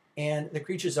 And the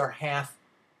creatures are half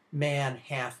man,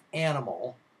 half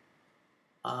animal.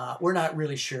 We're not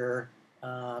really sure.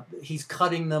 He's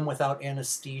cutting them without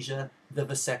anesthesia,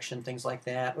 vivisection, things like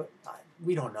that.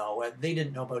 We don't know. They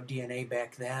didn't know about DNA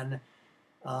back then.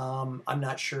 I'm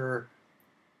not sure.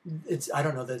 I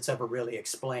don't know that it's ever really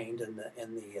explained in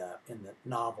the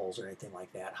novels or anything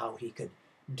like that, how he could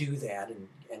do that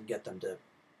and get them to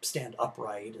stand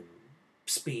upright and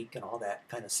speak and all that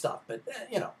kind of stuff. But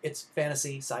it's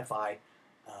fantasy, sci-fi.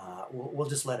 We'll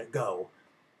just let it go.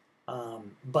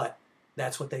 But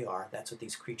that's what they are. That's what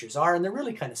these creatures are, and they're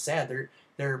really kind of sad.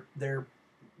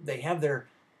 They have their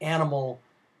animal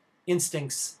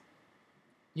instincts,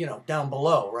 down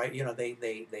below, right?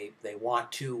 They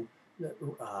want to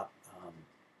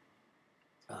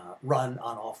run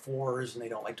on all fours, and they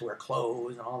don't like to wear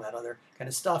clothes and all that other kind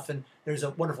of stuff. And there's a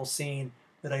wonderful scene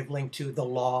that I've linked to, the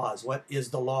laws. What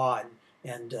is the law?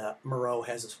 And Moreau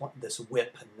has this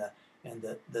whip, and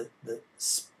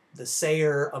the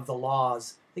sayer of the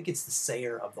laws. I think it's the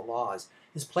sayer of the laws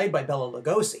is played by Bela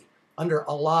Lugosi under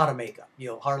a lot of makeup.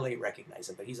 You'll hardly recognize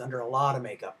him, but he's under a lot of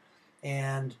makeup.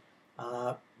 And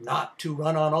not to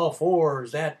run on all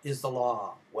fours, that is the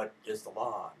law. What is the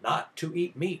law? Not to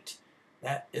eat meat,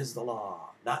 that is the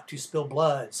law. Not to spill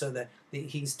blood. So that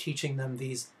he's teaching them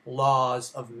these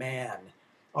laws of man.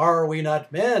 Are we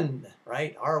not men?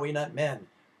 Right? Are we not men?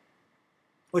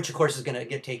 Which, of course, is going to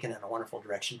get taken in a wonderful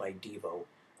direction by Devo.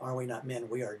 Are we not men?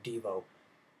 We are Devo.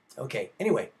 Okay,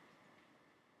 anyway.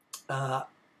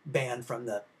 Band from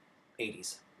the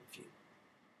 80s, if you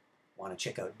want to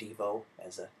check out Devo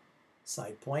as a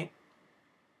side point.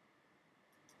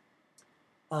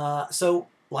 So,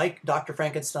 like Dr.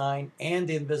 Frankenstein and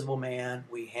the Invisible Man,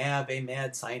 we have a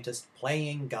mad scientist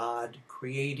playing God,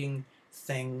 creating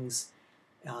things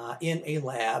in a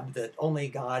lab that only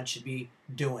God should be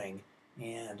doing.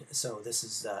 And so this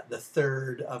is the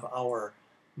third of our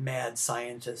mad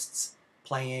scientists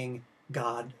playing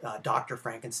God, Dr.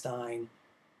 Frankenstein.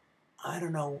 I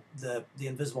don't know the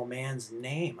Invisible Man's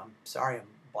name. I'm sorry, I'm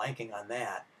blanking on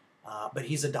that. But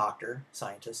he's a doctor,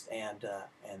 scientist, and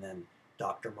then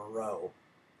Dr. Moreau.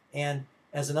 And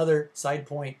as another side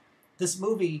point, this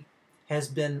movie has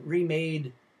been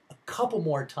remade a couple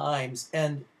more times,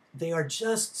 and they are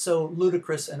just so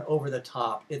ludicrous and over the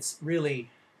top. It's really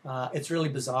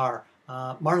bizarre.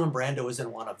 Marlon Brando is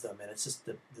in one of them, and it's just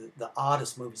the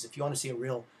oddest movies. If you want to see a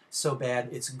real so bad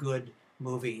it's good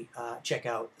movie, check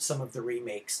out some of the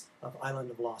remakes of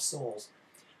Island of Lost Souls.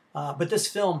 But this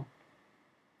film,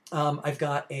 I've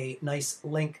got a nice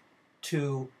link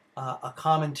to a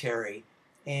commentary,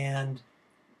 and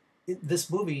this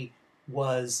movie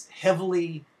was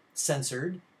heavily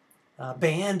censored,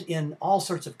 banned in all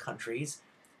sorts of countries,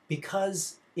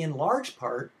 because in large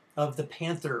part of the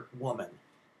Panther Woman.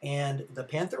 And the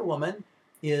Panther Woman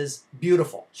is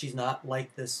beautiful. She's not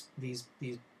like these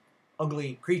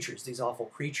ugly creatures, these awful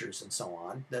creatures and so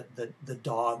on, the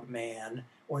dog man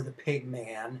or the pig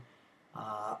man,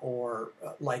 or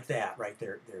like that, right?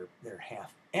 They're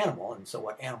half animal. And so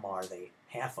what animal are they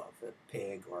half of? A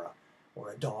pig or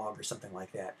a dog or something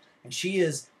like that. And she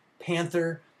is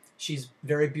Panther. She's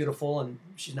very beautiful, and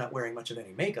she's not wearing much of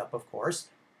any makeup, of course.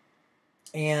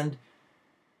 And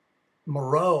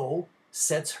Moreau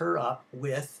sets her up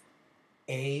with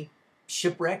a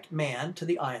shipwrecked man to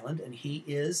the island, and he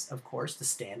is, of course, the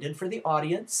stand-in for the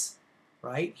audience,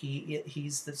 right?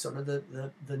 He's the sort of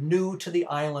the new to the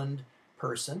island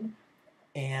person,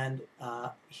 and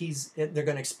they're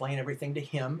going to explain everything to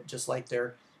him, just like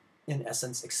they're, in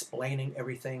essence, explaining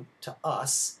everything to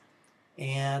us.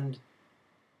 And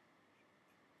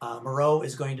Moreau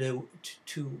is going to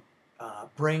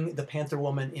bring the Panther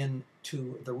Woman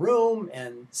into the room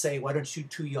and say, why don't you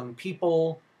two young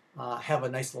people have a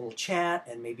nice little chat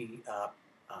and maybe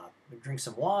drink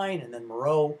some wine. And then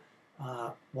Moreau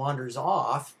wanders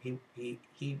off. He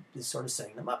is sort of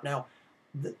setting them up. Now,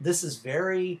 this is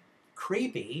very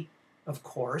creepy, of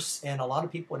course, and a lot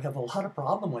of people would have a lot of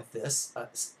problem with this,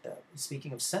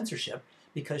 speaking of censorship,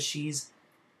 because she's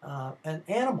an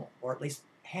animal, or at least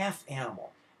half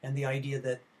animal. And the idea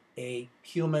that a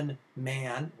human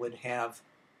man would have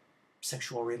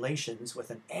sexual relations with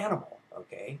an animal,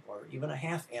 okay, or even a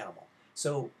half animal.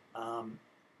 So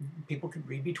people could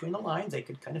read between the lines. They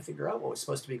could kind of figure out what was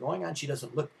supposed to be going on. She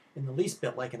doesn't look in the least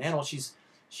bit like an animal. She's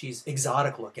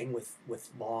exotic looking with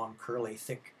long, curly,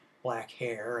 thick black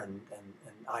hair and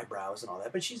eyebrows and all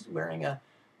that. But she's wearing a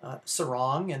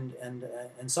sarong and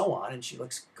so on, and she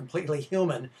looks completely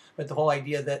human. But the whole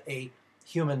idea that a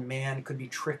human man could be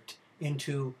tricked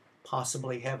into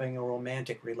possibly having a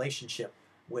romantic relationship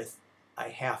with a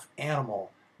half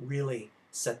animal really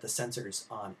set the censors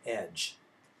on edge.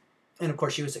 And of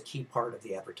course, she was a key part of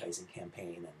the advertising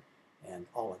campaign and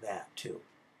all of that too.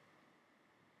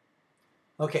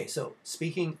 Okay, so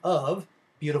speaking of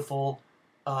beautiful,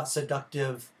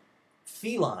 seductive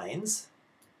felines,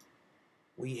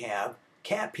 we have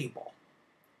cat people.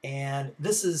 And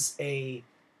this is a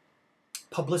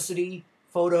publicity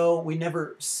photo. We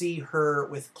never see her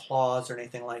with claws or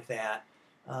anything like that.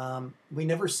 We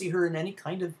never see her in any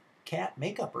kind of cat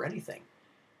makeup or anything.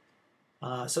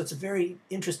 So it's a very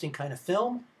interesting kind of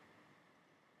film.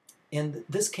 In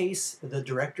this case, the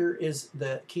director is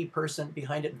the key person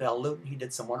behind it, Val Lewton. He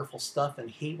did some wonderful stuff, and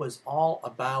he was all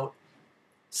about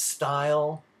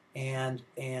style and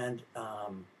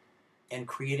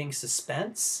creating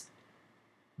suspense,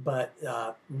 but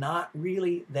not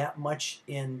really that much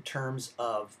in terms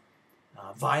of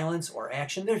violence or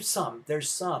action. There's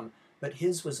some, but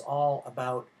his was all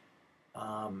about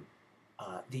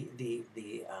the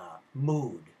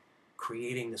mood,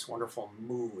 creating this wonderful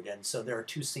mood. And so there are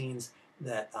two scenes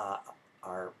that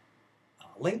are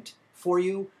linked for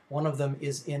you. One of them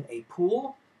is in a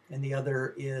pool, and the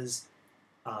other is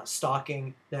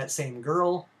stalking that same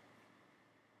girl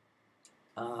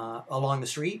along the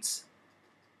streets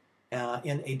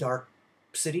in a dark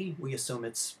city. We assume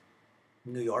it's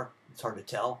New York. It's hard to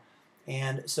tell.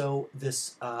 And so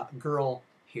this girl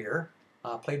here,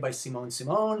 played by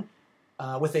Simone,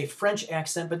 with a French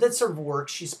accent, but that sort of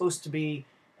works. She's supposed to be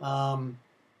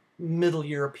Middle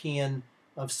European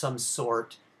of some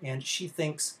sort, and she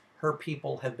thinks her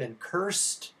people have been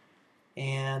cursed,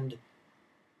 and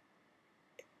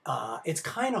it's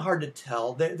kind of hard to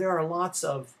tell. There are lots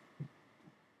of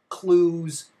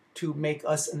clues to make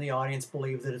us in the audience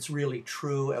believe that it's really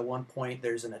true. At one point,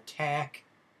 there's an attack,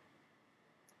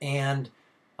 and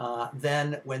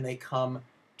then when they come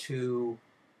to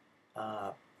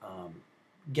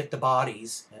get the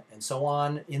bodies and so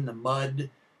on in the mud,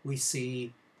 we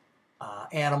see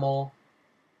animal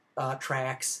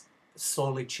tracks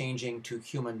slowly changing to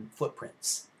human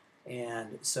footprints.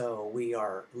 And so we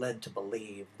are led to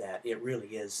believe that it really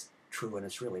is true and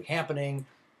it's really happening,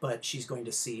 but she's going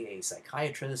to see a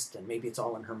psychiatrist, and maybe it's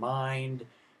all in her mind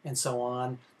and so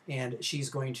on. And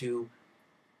she's going to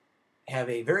have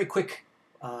a very quick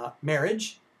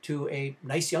marriage to a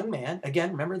nice young man.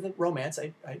 Again, remember the romance.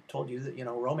 I told you that,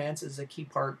 romance is a key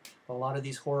part of a lot of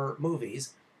these horror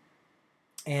movies.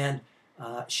 And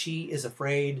she is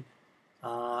afraid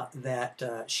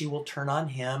that she will turn on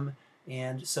him.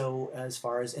 And so as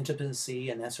far as intimacy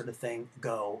and that sort of thing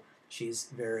go, she's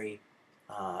very,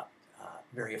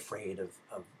 very afraid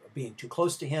of being too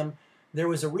close to him. There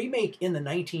was a remake in the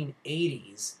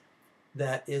 1980s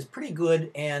that is pretty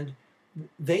good, and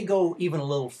they go even a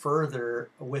little further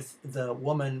with the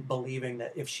woman believing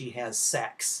that if she has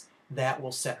sex, that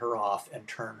will set her off and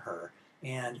turn her.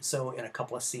 And so in a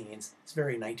couple of scenes, it's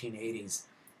very 1980s,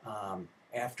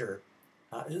 after,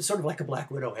 sort of like a Black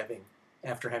Widow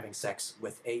after having sex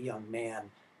with a young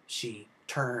man, she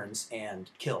turns and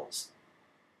kills.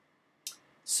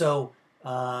 So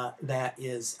that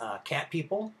is cat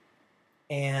people.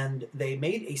 And they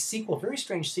made a sequel, very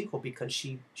strange sequel, because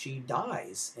she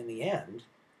dies in the end.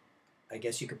 I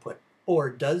guess you could put, or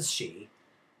does she?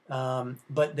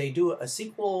 But they do a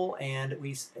sequel, and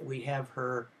we have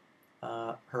her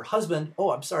her husband.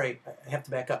 Oh, I'm sorry, I have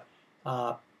to back up.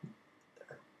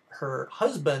 Her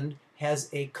husband has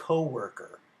a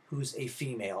co-worker who's a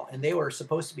female, and they were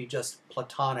supposed to be just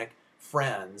platonic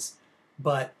friends,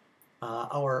 but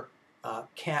our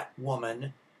cat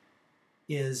woman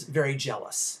is very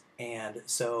jealous, and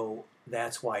so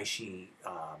that's why she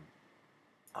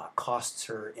costs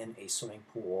her in a swimming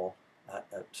pool,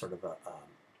 sort of a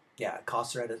yeah,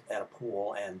 costs her at a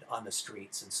pool and on the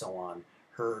streets and so on.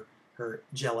 Her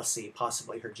jealousy,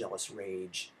 possibly her jealous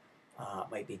rage,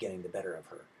 might be getting the better of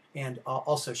her. And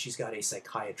also, she's got a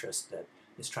psychiatrist that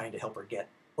is trying to help her get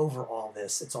over all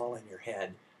this. It's all in your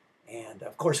head, and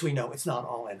of course, we know it's not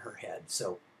all in her head.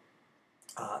 So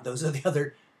those are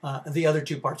the other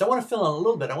two parts. I want to fill in a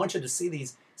little bit. I want you to see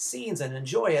these scenes and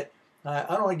enjoy it. I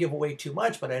don't want to give away too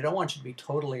much, but I don't want you to be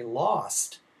totally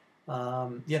lost.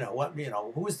 You know what? You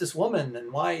know, who is this woman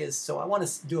and why is so? I want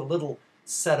to do a little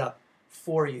setup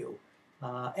for you,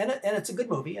 and it's a good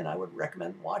movie, and I would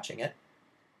recommend watching it.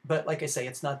 But like I say,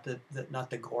 it's not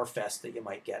the gore fest that you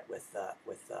might get with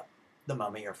the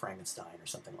Mummy or Frankenstein or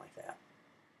something like that.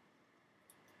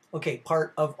 Okay,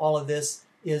 part of all of this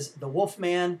is the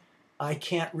Wolfman. I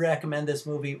can't recommend this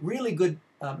movie. Really good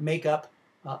makeup.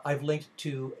 I've linked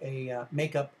to a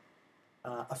makeup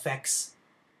effects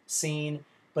scene,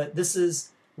 but this is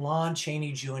Lon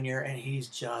Chaney Jr., and he's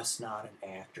just not an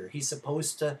actor. He's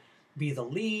supposed to be the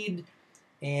lead,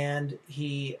 and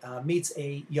he meets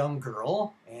a young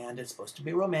girl, and it's supposed to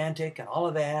be romantic and all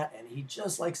of that, and he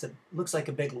just looks like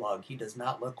a big lug. He does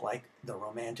not look like the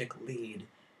romantic lead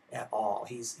at all.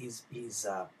 He's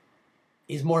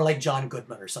more like John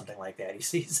Goodman or something like that.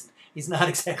 He's not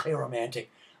exactly a romantic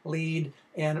lead,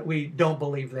 and we don't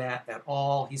believe that at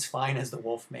all. He's fine as the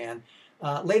Wolfman.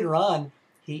 Later on,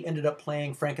 he ended up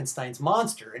playing Frankenstein's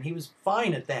monster, and he was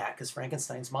fine at that because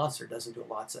Frankenstein's monster doesn't do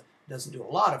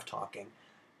a lot of talking.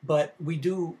 But we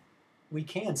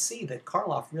can see that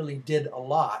Karloff really did a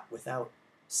lot without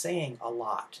saying a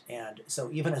lot, and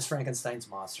so even as Frankenstein's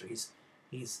monster,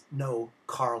 he's no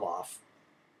Karloff.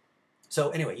 So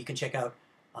anyway, you can check out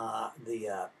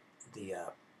the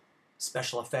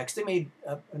special effects. They made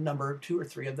a number, 2 or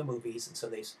 3 of the movies, and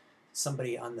so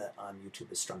somebody on YouTube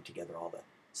has strung together all the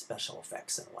special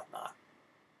effects and whatnot.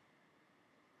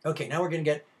 Okay, now we're going to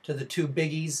get to the 2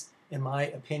 biggies, in my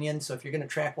opinion. So if you're going to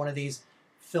track one of these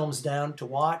films down to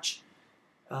watch,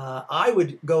 I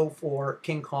would go for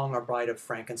King Kong or Bride of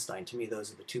Frankenstein. To me,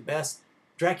 those are the 2 best.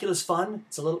 Dracula's fun.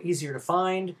 It's a little easier to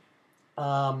find,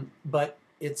 but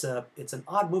it's an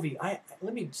odd movie.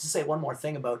 Let me just say one more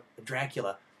thing about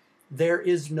Dracula. There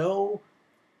is no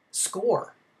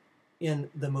score in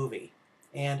the movie,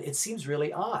 and it seems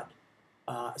really odd.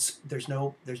 There's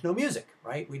no music,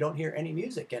 right? We don't hear any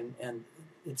music, and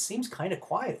it seems kind of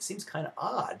quiet. It seems kind of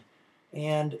odd.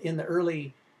 And in the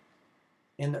early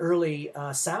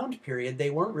sound period, they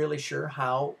weren't really sure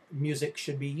how music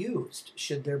should be used.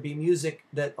 Should there be music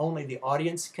that only the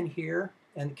audience can hear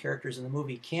and the characters in the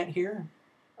movie can't hear?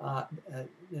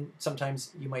 And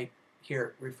sometimes you might hear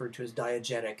it referred to as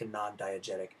diegetic and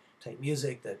non-diegetic type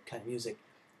music, that kind of music,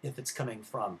 if it's coming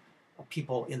from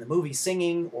people in the movie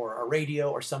singing or a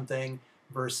radio or something,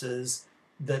 versus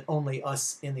that only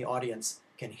us in the audience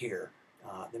can hear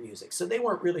the music. So they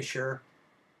weren't really sure,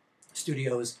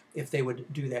 studios, if they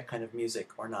would do that kind of music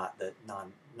or not, the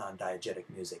non-diegetic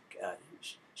music.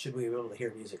 Should we be able to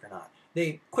hear music or not?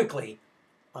 They quickly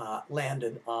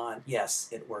landed on, yes,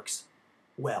 it works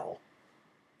well,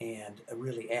 and it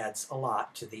really adds a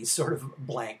lot to these sort of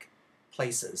blank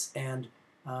places. And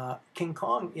King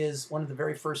Kong is one of the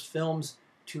very first films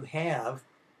to have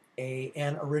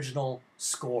an original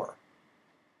score.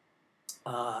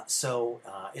 So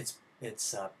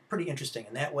it's pretty interesting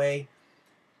in that way.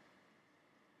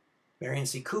 Marion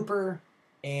C. Cooper,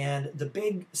 and the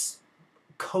big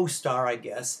co-star, I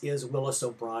guess, is Willis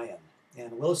O'Brien.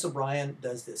 And Willis O'Brien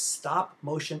does this stop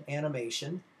motion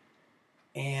animation,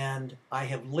 and I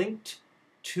have linked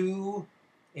to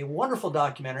a wonderful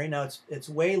documentary. Now, it's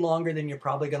way longer than you're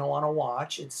probably going to want to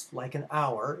watch. It's like an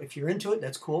hour. If you're into it,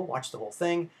 that's cool. Watch the whole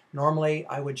thing. Normally,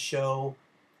 I would show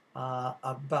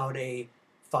about a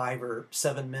 5 or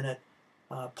 7 minute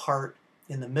part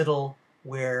in the middle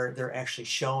where they're actually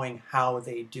showing how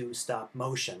they do stop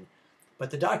motion. But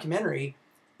the documentary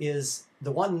is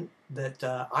the one that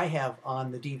I have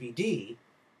on the DVD,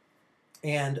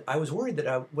 and I was worried that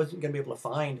I wasn't going to be able to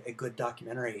find a good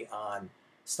documentary on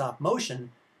stop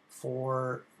motion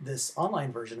for this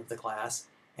online version of the class,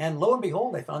 and lo and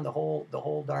behold, I found the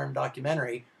whole darn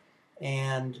documentary.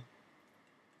 And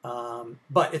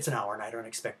but it's an hour, and I don't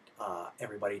expect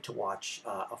everybody to watch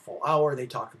a full hour. They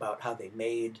talk about how they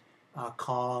made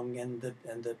Kong and the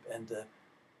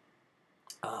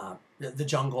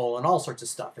jungle and all sorts of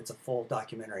stuff. It's a full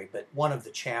documentary, but one of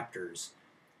the chapters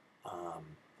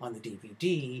on the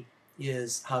DVD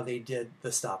is how they did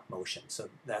the stop motion. So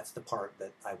that's the part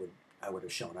that I would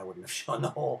have shown. I wouldn't have shown the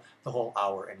whole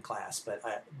hour in class, but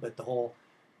the whole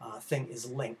thing is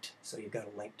linked. So you've got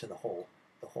a link to the whole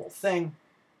thing.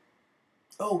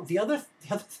 Oh, the other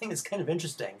thing that's kind of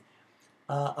interesting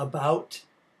about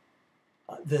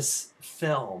this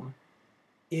film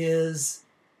is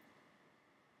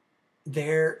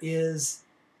there is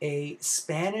a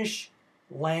Spanish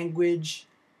language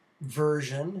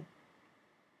version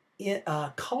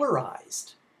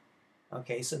colorized.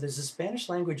 Okay, so there's a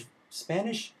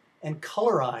Spanish and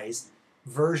colorized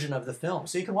version of the film.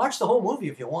 So you can watch the whole movie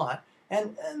if you want,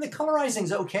 and the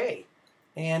colorizing's okay.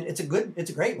 And it's a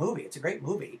great movie. It's a great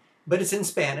movie, but it's in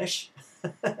Spanish.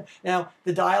 Now,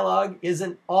 the dialogue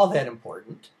isn't all that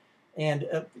important.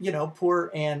 And, poor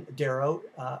Ann Darrow,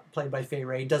 played by Fay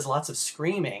Wray, does lots of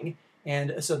screaming.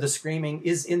 And so the screaming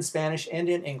is in Spanish and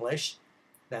in English.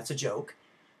 That's a joke.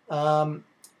 And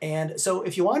so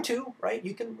if you want to, right,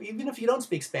 you can, even if you don't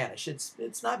speak Spanish,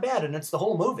 it's not bad. And it's the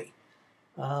whole movie.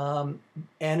 And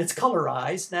it's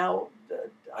colorized. Now,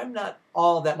 I'm not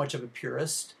all that much of a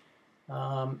purist.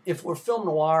 If we're film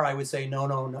noir, I would say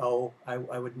no. I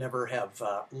would never have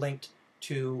linked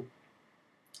to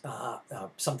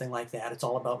something like that. It's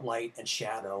all about light and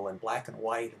shadow and black and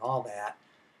white and all that,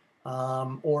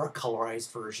 or a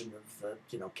colorized version of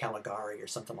Caligari or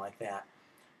something like that.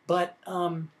 But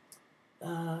I'm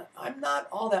not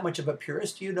all that much of a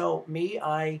purist. You know me.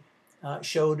 I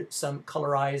showed some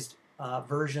colorized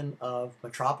version of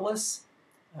Metropolis,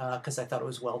 because I thought it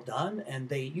was well done, and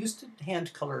they used to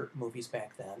hand color movies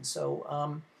back then, so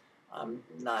I'm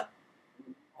not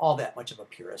all that much of a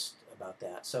purist about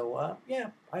that. So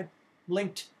yeah, I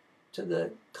linked to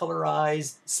the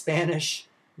colorized Spanish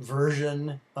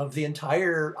version of the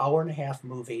entire hour-and-a-half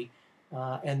movie,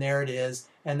 and there it is.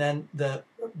 And then the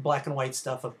black and white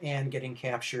stuff of Anne getting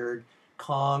captured,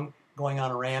 Kong going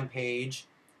on a rampage,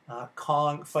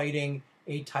 Kong fighting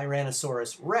a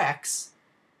Tyrannosaurus Rex.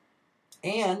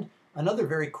 And another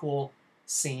very cool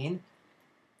scene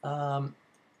in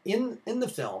the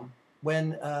film,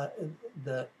 when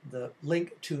the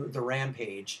link to the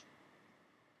rampage,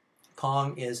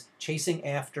 Kong is chasing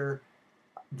after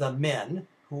the men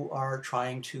who are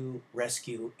trying to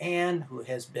rescue Anne, who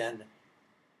has been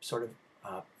sort of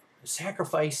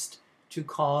sacrificed to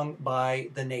Kong by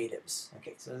the natives.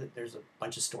 Okay, so there's a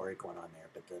bunch of story going on there,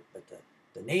 but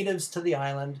the natives to the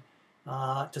island,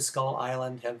 to Skull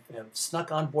Island, have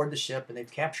snuck on board the ship, and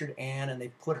they've captured Anne, and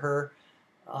they've put her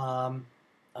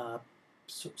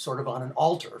sort of on an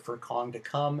altar for Kong to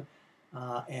come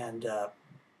and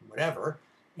whatever.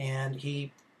 And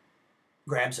he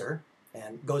grabs her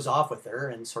and goes off with her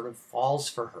and sort of falls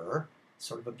for her,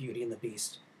 sort of a Beauty and the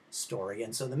Beast story.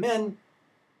 And so the men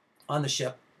on the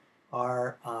ship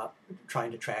are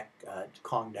trying to track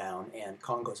Kong down, and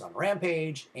Kong goes on a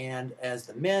rampage. And as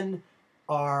the men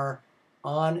are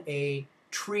on a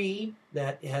tree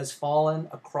that has fallen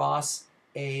across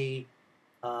it's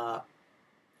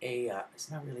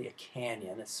not really a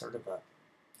canyon, it's sort of a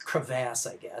crevasse,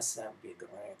 I guess. That would be a good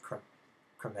one,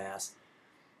 crevasse.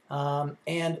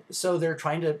 And so they're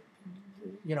trying to,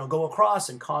 go across,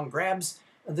 and Kong grabs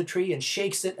the tree and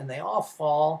shakes it, and they all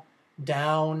fall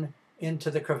down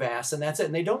into the crevasse, and that's it.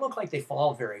 And they don't look like they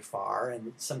fall very far,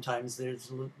 and sometimes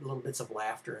there's little bits of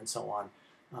laughter and so on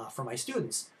for my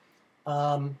students.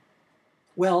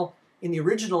 Well, in the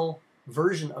original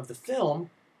version of the film,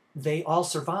 they all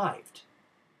survived,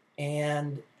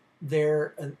 and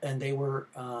they were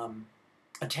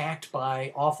attacked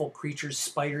by awful creatures,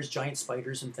 spiders, giant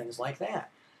spiders, and things like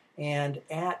that. And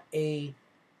at a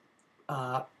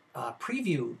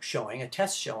preview showing, a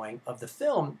test showing of the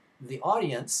film, the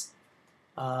audience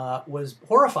was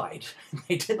horrified.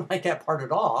 They didn't like that part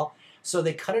at all, so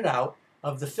they cut it out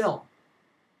of the film.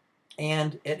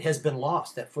 And it has been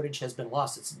lost. That footage has been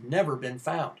lost. It's never been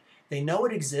found. They know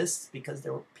it exists because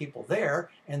there were people there,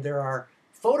 and there are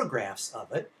photographs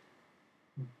of it.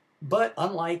 But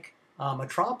unlike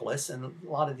Metropolis and a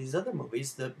lot of these other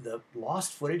movies, the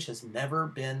lost footage has never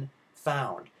been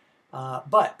found.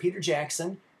 But Peter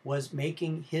Jackson was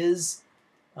making his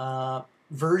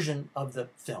version of the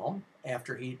film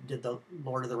after he did the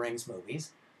Lord of the Rings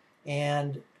movies.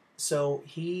 And so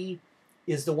he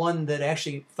is the one that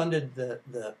actually funded the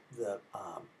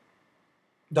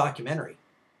documentary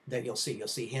that you'll see. You'll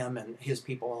see him and his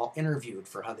people all interviewed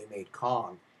for how they made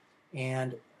Kong,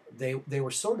 and they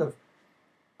were sort of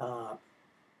uh,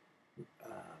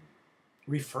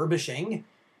 refurbishing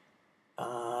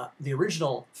the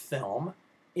original film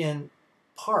in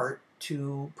part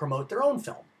to promote their own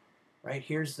film. Right,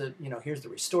 here's the here's the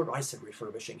restored. I said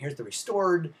refurbishing. Here's the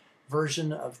restored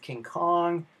version of King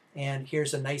Kong, and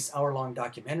here's a nice hour-long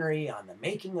documentary on the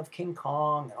making of King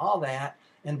Kong and all that.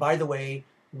 And by the way,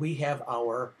 we have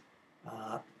our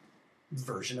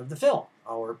version of the film,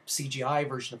 our CGI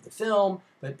version of the film.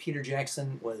 But Peter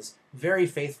Jackson was very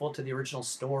faithful to the original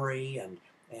story and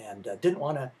didn't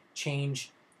want to change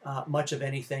much of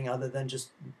anything other than just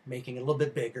making it a little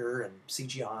bit bigger and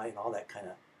CGI and all that kind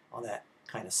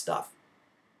of stuff.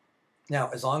 Now,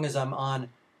 as long as I'm on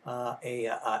a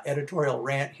editorial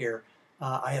rant here,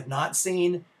 I have not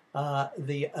seen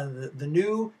the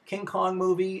new King Kong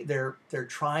movie. They're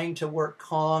trying to work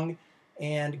Kong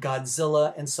and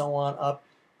Godzilla and so on up.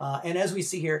 And as we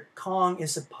see here, Kong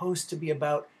is supposed to be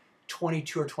about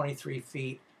 22 or 23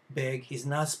 feet big. He's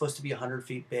not supposed to be 100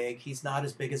 feet big. He's not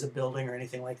as big as a building or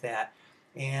anything like that.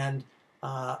 And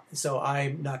so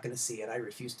I'm not going to see it. I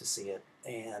refuse to see it.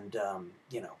 And,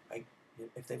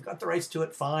 if they've got the rights to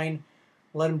it, fine.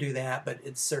 Let them do that. But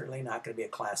it's certainly not going to be a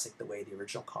classic the way the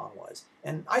original Kong was.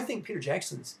 And I think Peter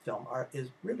Jackson's film is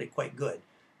really quite good.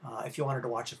 If you wanted to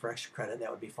watch it for extra credit,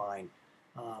 that would be fine.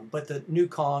 But the new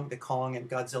Kong, the Kong and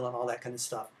Godzilla and all that kind of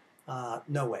stuff,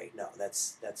 no way. No,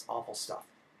 that's awful stuff.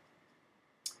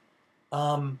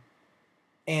 Let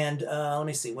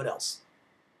me see, what else?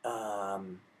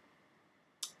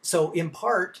 So in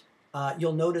part,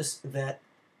 you'll notice that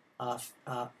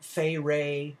Fay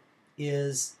Wray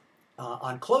is,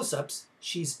 on close-ups,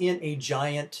 she's in a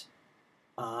giant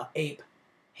ape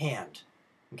hand.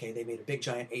 Okay, they made a big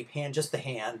giant ape hand, just the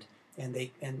hand,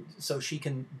 and so she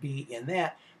can be in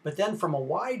that. But then from a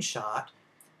wide shot,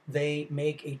 they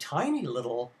make a tiny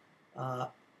little,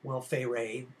 Fay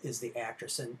Wray is the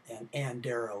actress, and Ann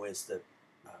Darrow is the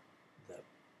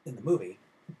in the movie,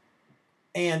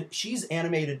 and she's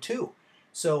animated too.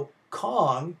 So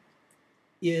Kong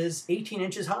is 18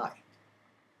 inches high,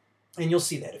 and you'll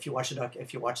see that if you watch the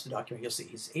documentary, you'll see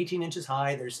he's 18 inches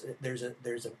high. There's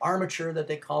an armature that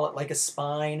they call it, like a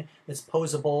spine that's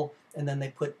posable, and then they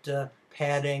put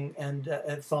padding and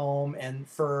foam and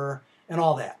fur and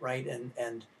all that, right?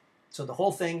 And so the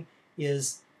whole thing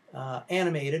is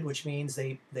animated, which means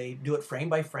they do it frame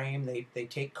by frame. They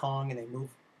take Kong and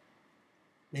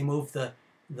they move the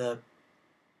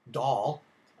doll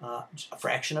a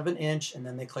fraction of an inch, and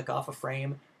then they click off a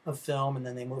frame of film, and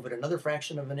then they move it another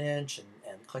fraction of an inch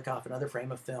and click off another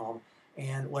frame of film.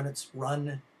 And when it's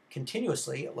run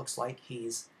continuously, it looks like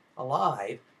he's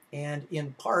alive. And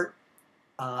in part,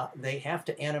 they have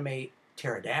to animate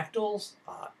pterodactyls,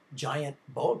 giant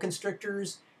boa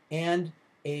constrictors, and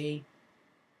a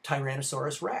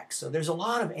Tyrannosaurus Rex. So there's a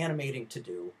lot of animating to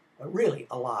do, really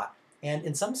a lot. And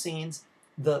in some scenes,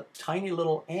 the tiny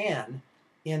little Anne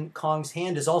in Kong's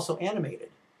hand is also animated.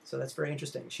 So that's very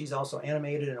interesting. She's also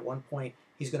animated, and at one point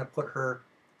he's going to put her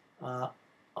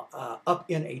up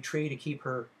in a tree to keep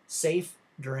her safe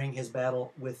during his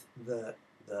battle with the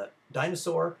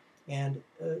dinosaur. And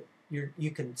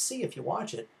you can see, if you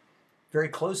watch it very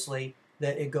closely,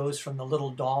 that it goes from the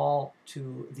little doll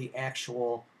to the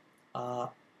actual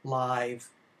live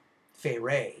Fay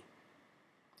Wray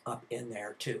up in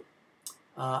there too.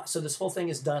 So this whole thing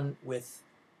is done with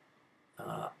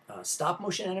stop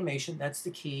motion animation. That's the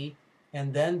key.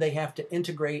 And then they have to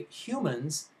integrate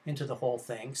humans into the whole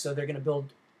thing. So they're going to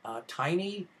build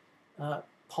tiny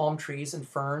palm trees and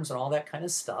ferns and all that kind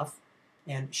of stuff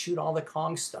and shoot all the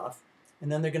Kong stuff.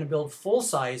 And then they're going to build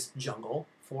full-size jungle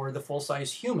for the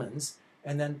full-size humans,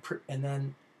 and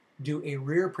then do a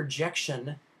rear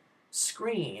projection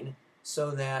screen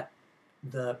so that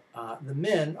the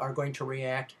men are going to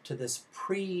react to this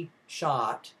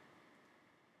pre-shot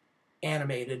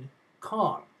animated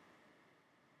Kong.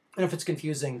 And if it's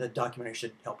confusing, the documentary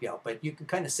should help you out. But you can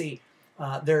kind of see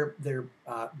they're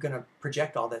going to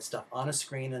project all that stuff on a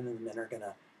screen, and then the men are going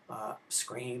to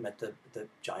scream at the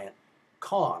giant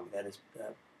Kong that has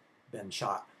been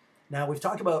shot. Now, we've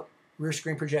talked about rear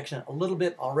screen projection a little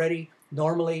bit already.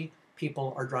 Normally,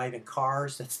 people are driving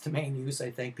cars. That's the main use,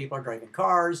 I think. People are driving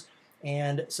cars.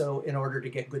 And so in order to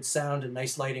get good sound and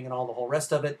nice lighting and all the whole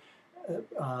rest of it,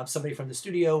 somebody from the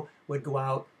studio would go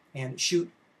out and shoot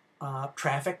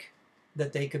traffic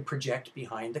that they could project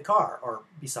behind the car or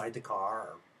beside the car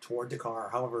or toward the car,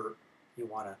 however they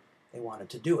wanted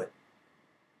to do it.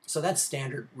 So that's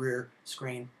standard rear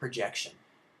screen projection.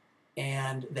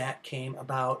 And that came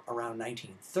about around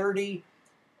 1930.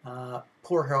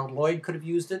 Poor Harold Lloyd could have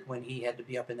used it when he had to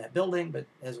be up in that building, but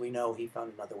as we know, he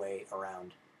found another way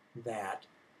around that.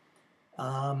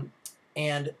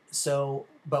 And so,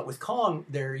 but with Kong,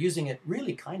 they're using it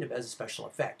really kind of as a special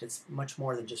effect. It's much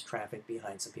more than just traffic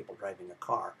behind some people driving a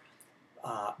car.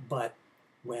 But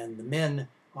when the men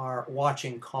are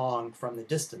watching Kong from the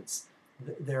distance,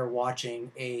 they're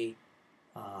watching a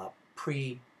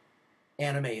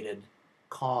pre-animated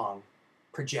Kong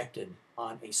projected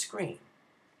on a screen.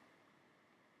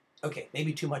 Okay,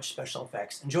 maybe too much special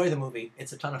effects. Enjoy the movie.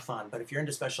 It's a ton of fun. But if you're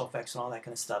into special effects and all that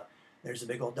kind of stuff, there's a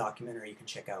big old documentary you can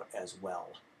check out as well.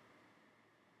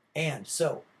 And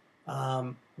so,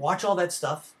 watch all that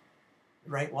stuff,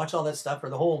 right? Watch all that stuff, or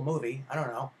the whole movie, I don't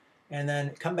know. And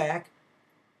then come back.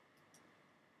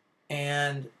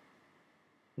 And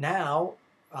now,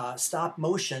 stop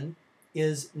motion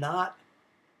is not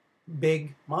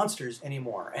big monsters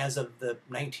anymore. As of the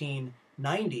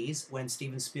 1990s, when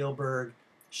Steven Spielberg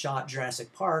shot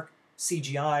Jurassic Park,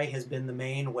 CGI has been the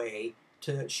main way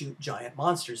to shoot giant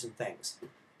monsters and things.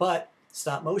 But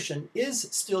stop motion is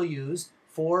still used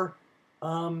for,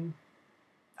 I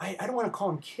don't want to call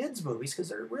them kids' movies because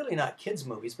they're really not kids'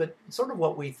 movies, but sort of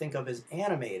what we think of as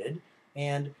animated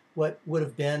and what would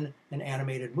have been an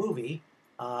animated movie,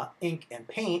 ink and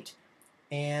paint,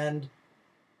 and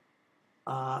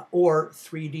or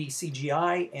 3D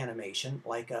CGI animation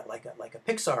like a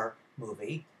Pixar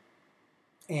movie.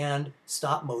 And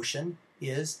stop motion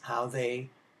is how they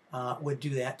would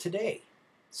do that today.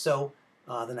 So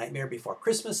The Nightmare Before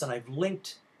Christmas, and I've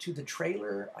linked to the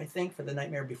trailer, I think, for The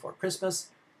Nightmare Before Christmas,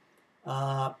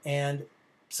 and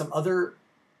some other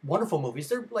wonderful movies.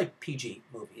 They're like PG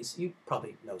movies. You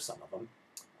probably know some of them.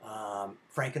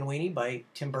 Frankenweenie by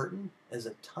Tim Burton is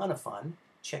a ton of fun.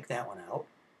 Check that one out.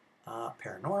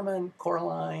 Paranorman,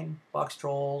 Coraline, Box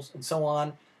Trolls, and so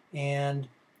on. And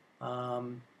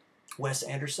Wes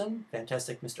Anderson,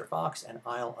 Fantastic Mr. Fox, and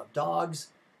Isle of Dogs.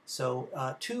 So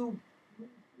two,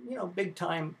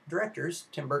 big-time directors,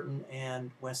 Tim Burton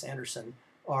and Wes Anderson,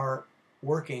 are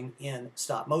working in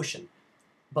stop motion.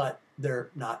 But they're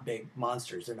not big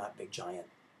monsters. They're not big giant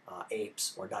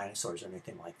apes or dinosaurs or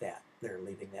anything like that. They're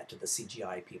leaving that to the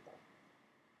CGI people.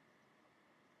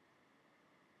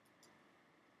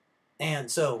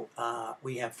 And so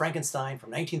we have Frankenstein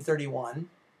from 1931,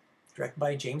 directed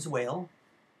by James Whale,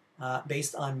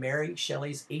 based on Mary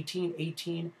Shelley's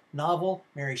 1818 novel.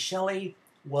 Mary Shelley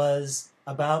was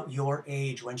about your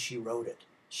age when she wrote it.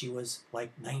 She was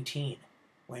like 19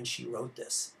 when she wrote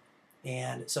this.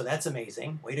 And so that's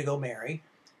amazing. Way to go, Mary.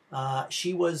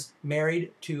 She was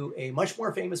married to a much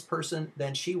more famous person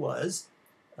than she was,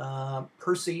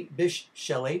 Percy Bysshe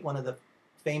Shelley, one of the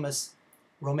famous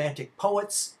romantic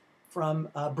poets from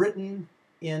Britain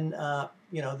in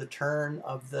the turn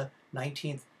of the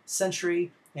 19th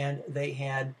century. And they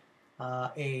had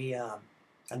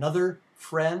another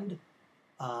friend,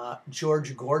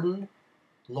 George Gordon,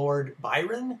 Lord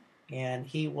Byron, and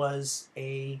he was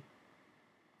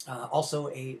also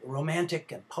a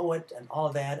romantic and poet and all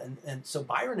of that. And so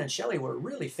Byron and Shelley were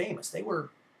really famous. They were,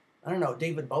 I don't know,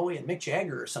 David Bowie and Mick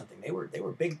Jagger or something. They were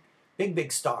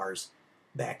big stars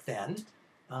back then.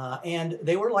 And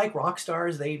they were like rock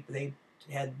stars. They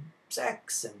had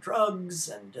sex and drugs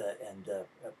and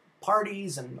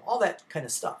parties and all that kind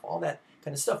of stuff. All that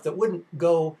kind of stuff that wouldn't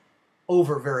go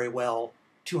over very well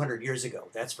 200 years ago.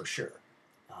 That's for sure.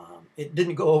 It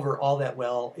didn't go over all that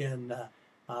well in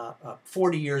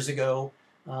 40 years ago,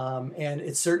 and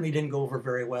it certainly didn't go over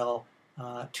very well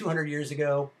 200 years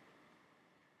ago.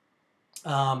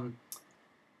 And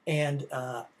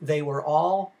they were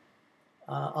all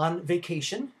on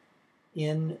vacation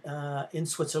in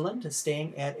Switzerland,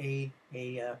 staying at a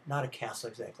not a castle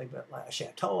exactly, but a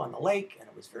chateau on the lake, and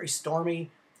it was very stormy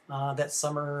that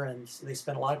summer, and they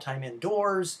spent a lot of time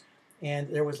indoors, and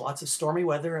there was lots of stormy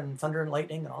weather and thunder and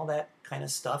lightning and all that kind of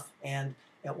stuff. And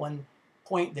at one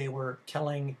point, they were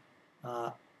telling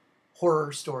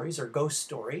horror stories or ghost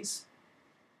stories,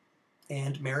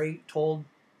 and Mary told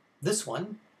this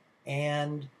one,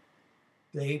 and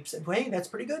they said, well, "Hey, that's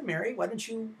pretty good, Mary. Why don't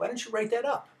you write that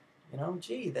up?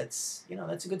 Gee, that's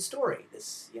a good story.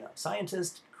 This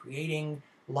scientist creating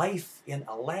life in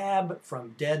a lab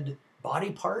from dead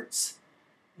body parts,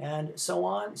 and so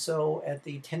on." So at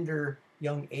the tender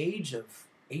young age of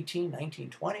 18, 19,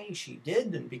 20, she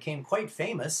did and became quite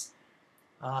famous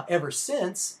ever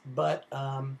since. But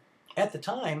at the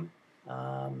time,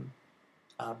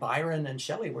 Byron and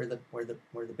Shelley were the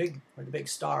big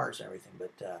stars and everything.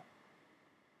 But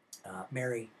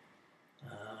Mary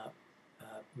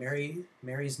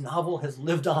Mary's novel has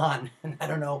lived on, and I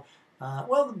don't know.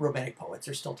 Well, the Romantic poets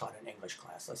are still taught in English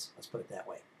class. Let's put it that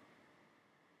way.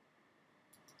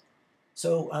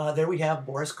 So there we have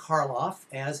Boris Karloff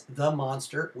as the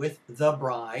monster with the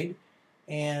bride,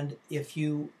 and if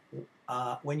you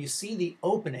when you see the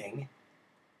opening,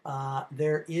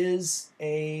 there is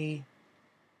a,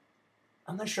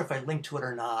 I'm not sure if I linked to it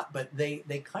or not, but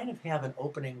they kind of have an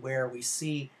opening where we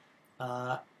see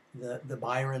the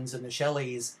Byrons and the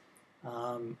Shelleys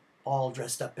all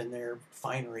dressed up in their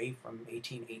finery from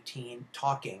 1818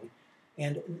 talking,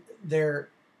 and they're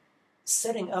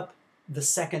setting up the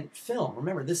second film.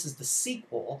 Remember, this is the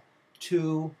sequel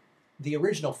to the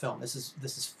original film. This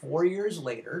is 4 years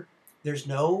later. There's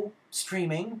no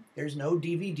streaming, there's no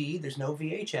DVD, there's no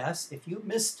VHS. If you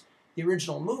missed the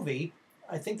original movie,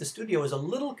 I think the studio is a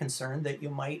little concerned that you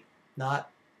might not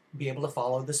be able to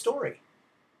follow the story.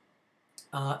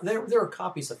 There are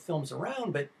copies of films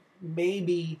around, but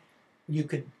maybe you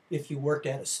could, if you worked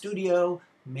at a studio,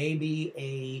 maybe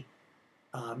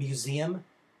a museum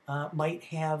might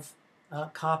have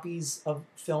copies of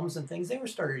films and things. They were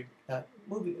starting,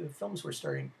 films were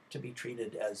starting to be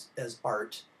treated as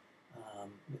art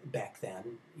back then,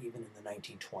 even in the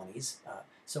 1920s.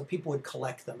 So people would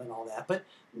collect them and all that. But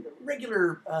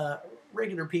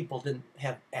regular people didn't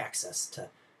have access to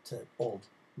old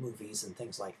movies and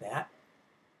things like that.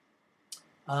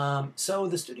 So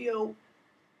the studio,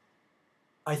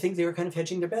 I think they were kind of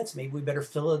hedging their bets. Maybe we better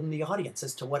fill in the audience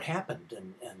as to what happened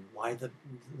and why the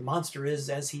monster is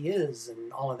as he is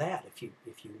and all of that. If you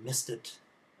missed it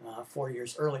 4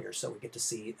 years earlier, so we get to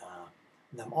see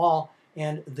them all.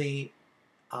 And the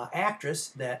actress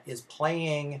that is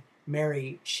playing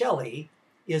Mary Shelley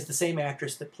is the same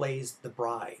actress that plays the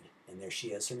bride. And there she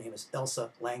is. Her name is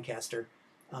Elsa Lancaster.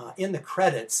 In the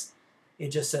credits, it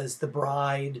just says the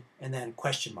bride and then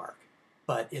question mark.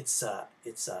 But it's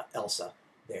Elsa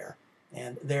there.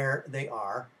 And there they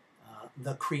are,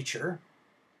 the creature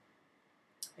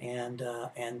and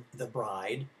the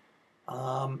bride.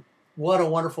 What a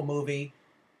wonderful movie.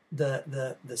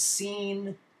 The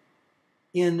scene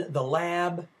in the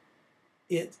lab,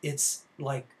 it's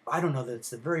like, I don't know that it's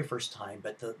the very first time,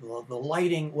 but the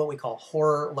lighting, what we call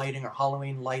horror lighting or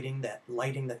Halloween lighting, that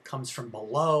lighting that comes from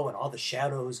below and all the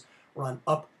shadows run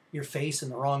up your face in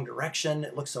the wrong direction.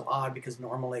 It looks so odd because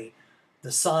normally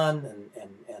the sun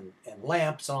and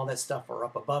lamps and all that stuff are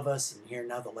up above us, and here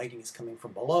now the lighting is coming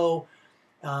from below.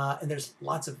 And there's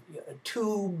lots of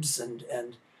tubes and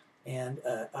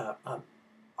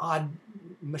odd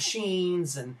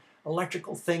machines and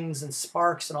electrical things and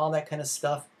sparks and all that kind of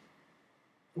stuff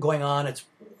going on. It's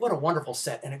what a wonderful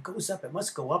set, and it goes up. It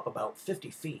must go up about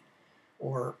 50 feet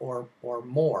or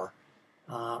more.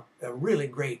 A really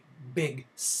great big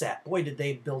set. Boy, did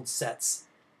they build sets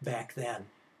back then.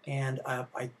 And I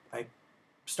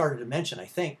started to mention, I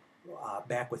think,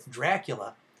 back with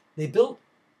Dracula, they built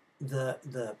the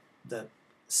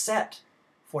set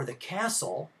for the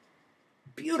castle.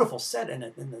 Beautiful set in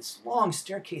it, in this long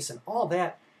staircase and all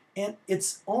that. And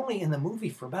it's only in the movie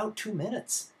for about 2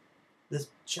 minutes. This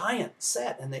giant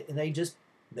set, and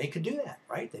they could do that,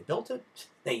 right? They built it,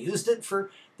 they used it for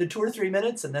the 2 or 3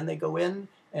 minutes, and then they go in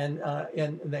and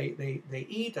they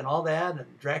eat and all that,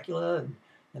 and Dracula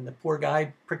and the poor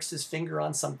guy pricks his finger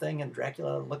on something, and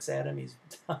Dracula looks at him.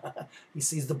 He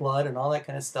sees the blood and all that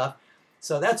kind of stuff.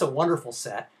 So that's a wonderful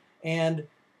set, and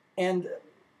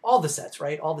all the sets,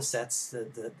 right? All the sets,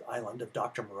 the island of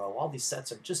Dr. Moreau, all these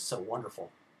sets are just so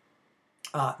wonderful.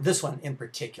 This one in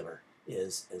particular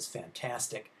is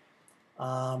fantastic,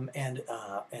 and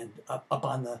up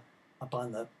on the I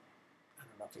don't know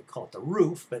if you call it the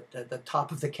roof, but at the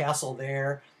top of the castle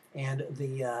there, and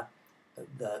the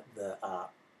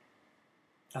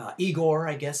Igor,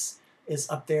 I guess, is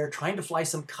up there trying to fly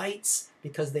some kites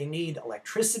because they need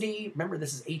electricity. Remember,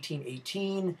 this is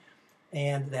 1818,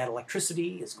 and that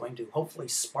electricity is going to hopefully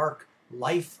spark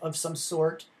life of some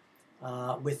sort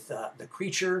with the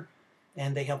creature.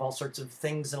 And they have all sorts of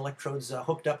things and electrodes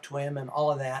hooked up to him and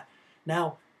all of that.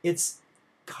 Now, it's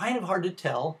kind of hard to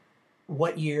tell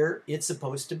what year it's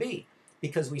supposed to be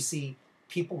because we see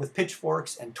people with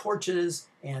pitchforks and torches,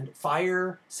 and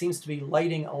fire seems to be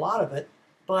lighting a lot of it,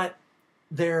 but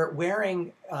they're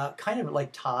wearing kind of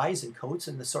like ties and coats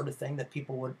and the sort of thing that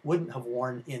people wouldn't have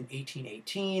worn in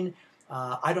 1818.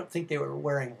 I don't think they were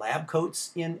wearing lab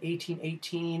coats in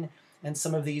 1818, and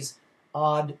some of these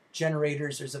odd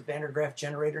generators. There's a Van der Graaf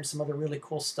generator and some other really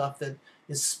cool stuff that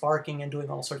is sparking and doing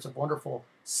all sorts of wonderful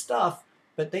stuff,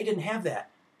 but they didn't have that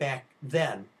back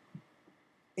then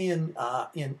in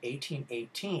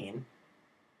 1818.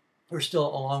 We're still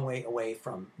a long way away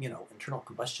from, internal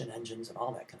combustion engines and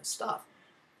all that kind of stuff.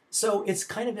 So it's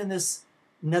kind of in this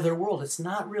nether world. It's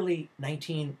not really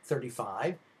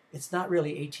 1935. It's not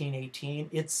really 1818.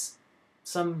 It's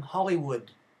some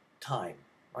Hollywood time,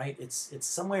 right? It's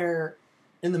somewhere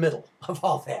in the middle of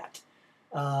all that.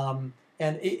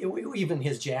 And even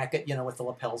his jacket, with the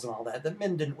lapels and all that. The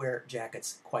men didn't wear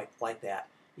jackets quite like that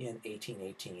in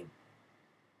 1818.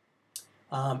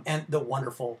 And the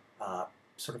wonderful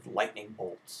sort of lightning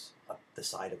bolts up the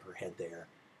side of her head there.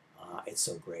 It's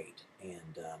so great.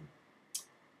 And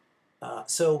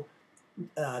so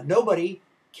nobody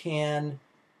can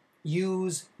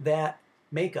use that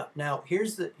makeup. Now,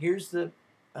 here's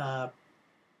how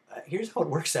it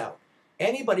works out.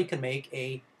 Anybody can make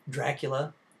a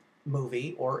Dracula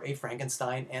movie or a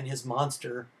Frankenstein and his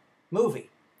monster movie,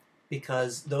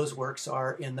 because those works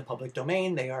are in the public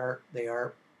domain. They are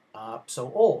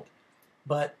so old.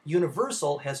 But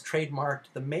Universal has trademarked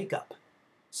the makeup.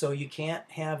 So you can't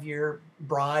have your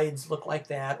brides look like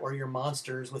that, or your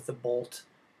monsters with the bolt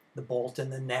in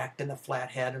the neck and the flat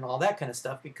head and all that kind of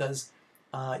stuff, because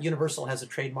Universal has a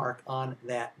trademark on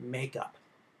that makeup.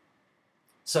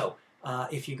 So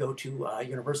if you go to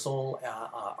Universal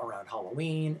around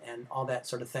Halloween and all that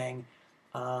sort of thing,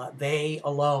 they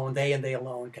alone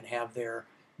can have their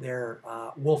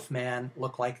Wolfman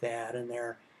look like that, and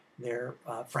their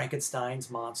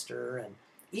Frankenstein's monster, and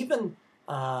even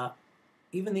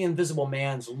the Invisible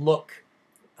Man's look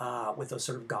with those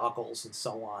sort of goggles and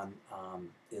so on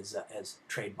is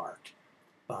trademarked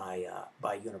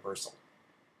by Universal.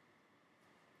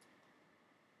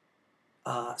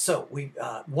 So we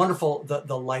wonderful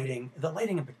the lighting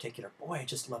in particular. Boy, I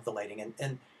just love the lighting,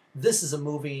 and this is a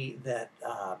movie that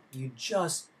you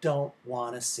just don't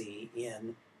want to see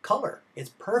in color.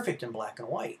 It's perfect in black and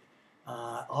white.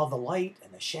 All the light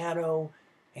and the shadow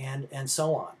and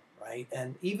so on, right?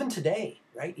 And even today,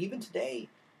 right? Even today,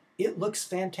 it looks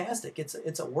fantastic.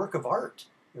 It's a work of art.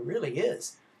 It really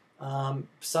is.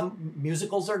 Some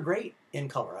musicals are great in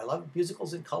color. I love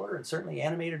musicals in color, and certainly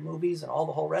animated movies and all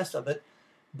the whole rest of it.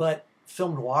 But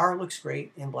film noir looks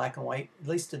great in black and white, at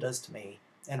least it does to me.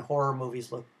 And horror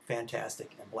movies look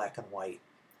fantastic in black and white,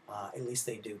 at least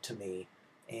they do to me.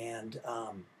 And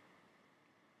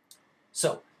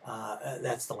so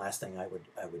that's the last thing I would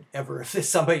ever, if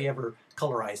somebody ever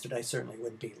colorized it, I certainly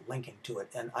wouldn't be linking to it.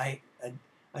 And I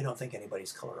don't think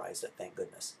anybody's colorized it, thank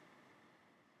goodness.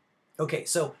 Okay,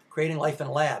 so creating life in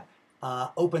a lab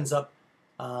opens up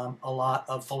a lot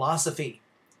of philosophy.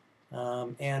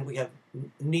 And we have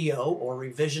neo or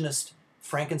revisionist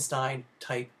Frankenstein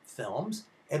type films.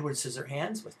 Edward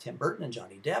Scissorhands with Tim Burton and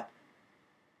Johnny Depp.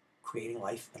 Creating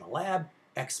Life in a Lab.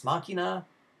 Ex Machina.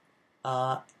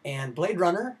 And Blade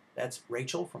Runner. That's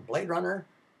Rachel from Blade Runner.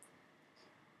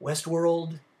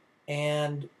 Westworld.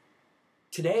 And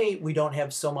today we don't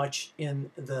have so much in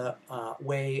the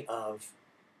way of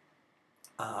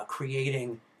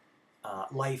creating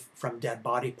life from dead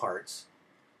body parts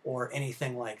or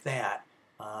anything like that.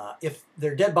 If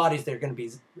they're dead bodies, they're going to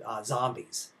be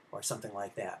zombies or something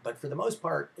like that. But for the most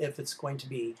part, if it's going to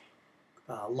be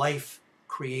life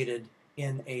created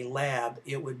in a lab,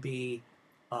 it would be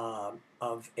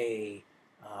of a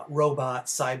robot,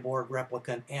 cyborg,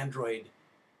 replicant, android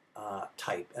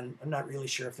type. And I'm not really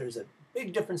sure if there's a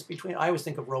big difference between. I always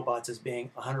think of robots as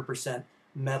being 100%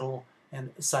 metal,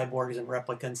 and cyborgs and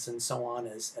replicants and so on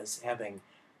as having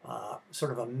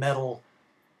sort of a metal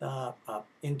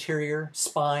interior,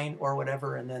 spine or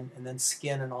whatever, and then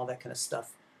skin and all that kind of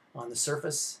stuff on the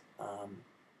surface.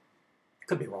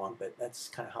 Could be wrong, but that's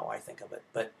kind of how I think of it.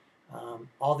 But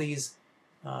all these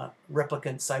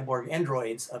replicant cyborg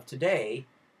androids of today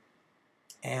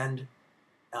and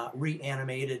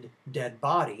reanimated dead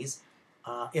bodies,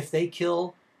 if they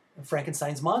kill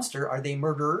Frankenstein's monster, are they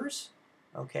murderers?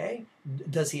 Okay.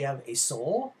 Does he have a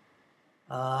soul?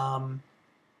 And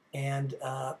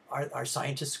are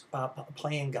scientists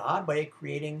playing God by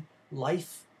creating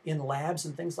life in labs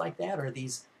and things like that? Are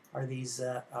these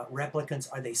replicants?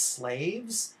 Are they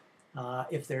slaves?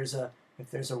 If there's a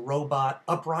robot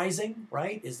uprising,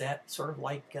 right? Is that sort of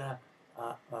like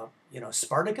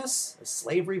Spartacus, a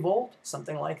slave revolt,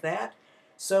 something like that?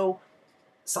 So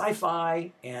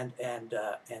sci-fi and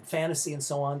fantasy and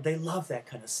so on, they love that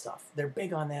kind of stuff. They're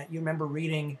big on that. You remember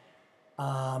reading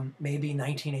maybe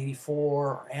 1984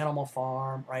 or Animal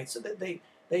Farm, right? So that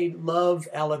they love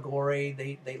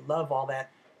allegory. They love all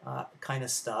that kind of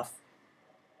stuff.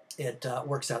 It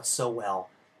works out so well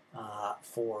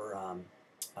for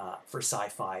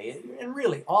sci-fi, and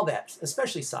really all that,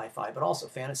 especially sci-fi, but also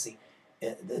fantasy.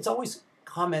 It's always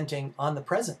commenting on the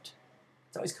present.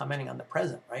 It's always commenting on the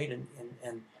present, right?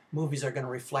 And movies are going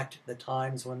to reflect the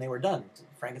times when they were done.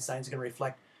 Frankenstein's going to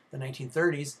reflect the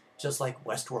 1930s, just like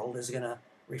Westworld is going to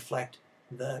reflect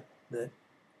the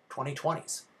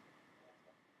 2020s.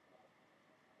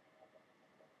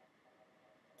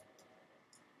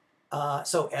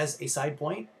 So as a side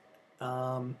point,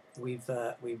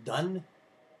 we've done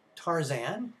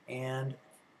Tarzan and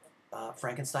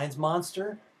Frankenstein's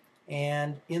monster,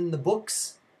 and in the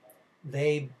books,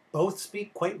 they both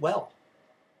speak quite well.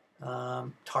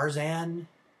 Tarzan,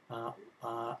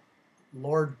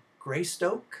 Lord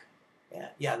Greystoke,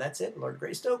 yeah, that's it, Lord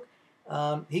Greystoke.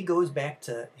 He goes back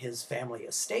to his family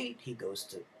estate. He goes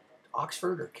to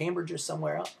Oxford or Cambridge or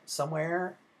somewhere.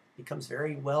 Becomes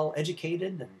very well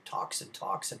educated and talks and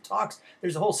talks and talks.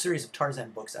 There's a whole series of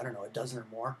Tarzan books, I don't know, a dozen or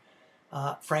more.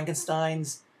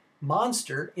 Frankenstein's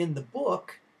monster in the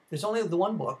book, there's only the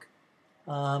one book.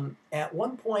 At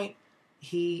one point,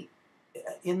 he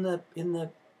in the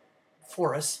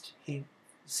forest, he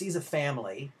sees a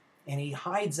family and he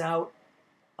hides out,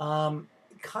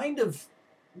 kind of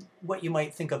what you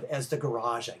might think of as the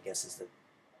garage, I guess is the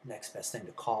next best thing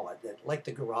to call it. That, like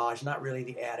the garage, not really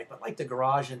the attic, but like the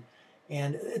garage, and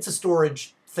it's a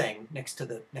storage thing next to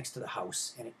the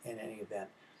house in any event.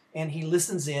 And he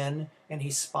listens in and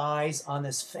he spies on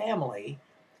this family,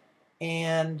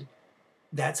 and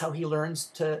that's how he learns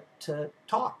to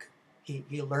talk.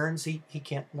 He learns, he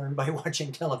can't learn by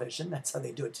watching television, that's how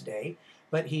they do it today,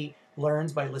 but he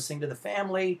learns by listening to the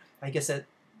family. I guess at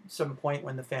some point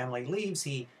when the family leaves,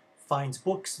 he finds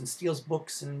books and steals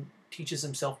books and teaches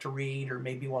himself to read, or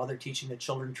maybe while they're teaching the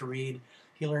children to read,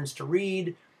 he learns to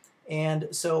read. And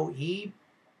so he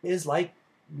is like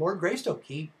Lord Greystoke.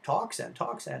 He talks and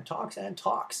talks and talks and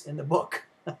talks in the book.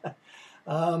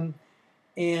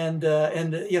 And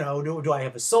you know, do I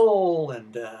have a soul,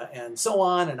 and so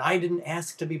on, and I didn't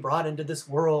ask to be brought into this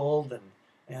world,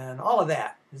 and all of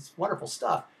that. It's wonderful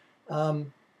stuff.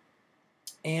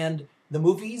 And the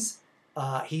movies,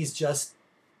 he's just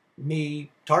me,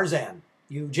 Tarzan,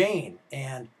 you, Jane,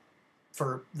 and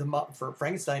for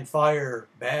Frankenstein, fire,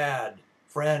 bad,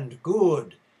 friend,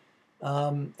 good,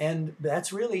 and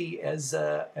that's really as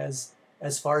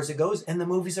far as it goes. And the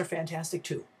movies are fantastic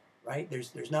too. Right?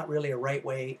 There's not really a right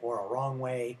way or a wrong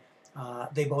way.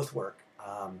 They both work.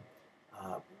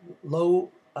 Low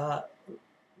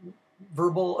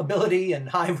verbal ability and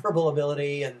high verbal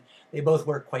ability, and they both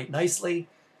work quite nicely.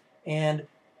 And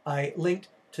I linked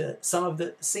to some of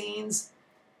the scenes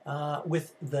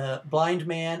with the blind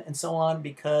man and so on,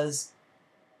 because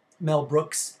Mel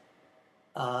Brooks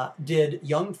did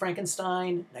Young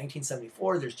Frankenstein,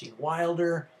 1974. There's Gene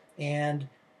Wilder, and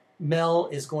Mel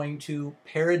is going to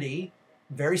parody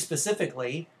very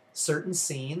specifically certain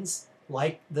scenes,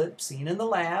 like the scene in the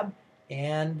lab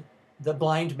and the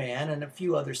blind man and a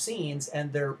few other scenes,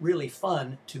 and they're really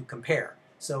fun to compare.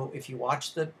 So if you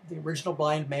watch the original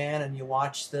Blind Man and you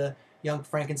watch the Young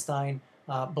Frankenstein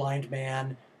Blind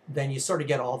Man, then you sort of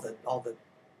get all the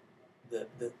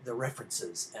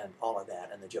references and all of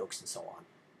that, and the jokes and so on.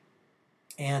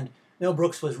 And Mel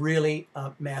Brooks was really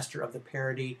a master of the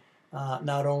parody.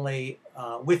 Not only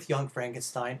with Young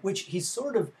Frankenstein, which he's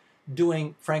sort of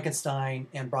doing Frankenstein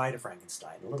and Bride of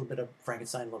Frankenstein, a little bit of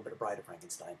Frankenstein, a little bit of Bride of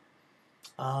Frankenstein.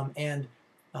 And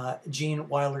Gene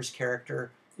Wilder's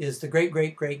character is the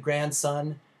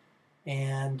great-great-great-grandson,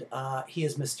 and he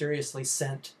has mysteriously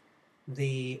sent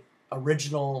the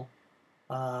original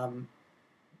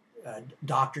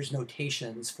doctor's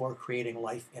notations for creating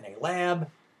life in a lab.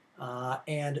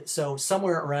 And so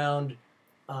somewhere around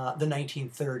the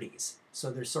 1930s. So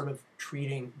they're sort of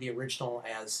treating the original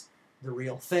as the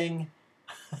real thing.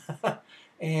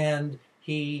 And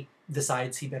he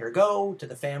decides he better go to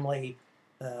the family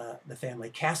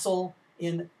castle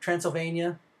in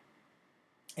Transylvania,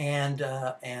 and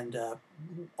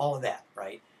all of that,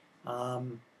 right?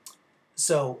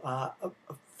 So a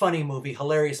funny movie,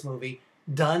 hilarious movie,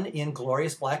 done in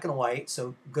glorious black and white.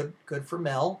 So good for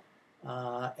Mel.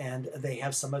 And they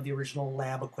have some of the original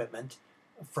lab equipment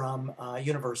from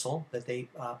Universal that they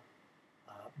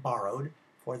borrowed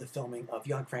for the filming of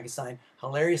Young Frankenstein.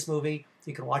 Hilarious movie.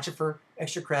 You can watch it for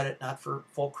extra credit, not for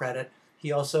full credit.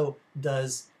 He also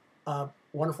does a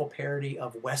wonderful parody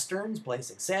of Westerns,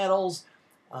 Blazing Saddles,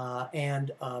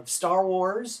 and of Star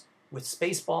Wars with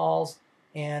Spaceballs,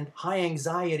 and High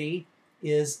Anxiety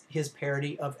is his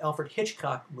parody of Alfred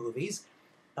Hitchcock movies,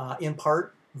 in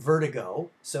part Vertigo.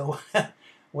 So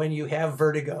when you have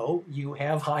vertigo, you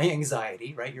have high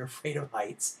anxiety, right? You're afraid of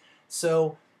heights.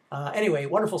 So anyway,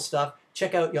 wonderful stuff.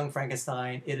 Check out Young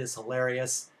Frankenstein. It is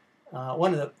hilarious.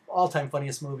 One of the all-time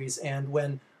funniest movies. And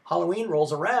when Halloween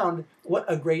rolls around, what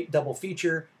a great double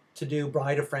feature to do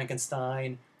Bride of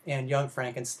Frankenstein and Young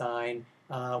Frankenstein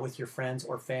with your friends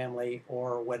or family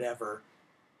or whatever.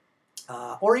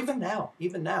 Or even now,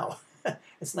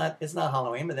 it's not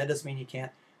Halloween, but that doesn't mean you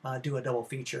can't do a double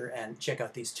feature and check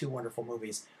out these two wonderful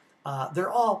movies.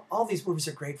 They're all these movies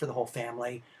are great for the whole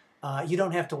family. You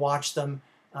don't have to watch them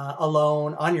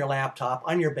alone on your laptop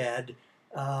on your bed.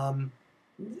 I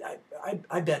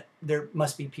bet there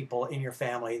must be people in your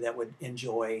family that would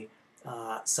enjoy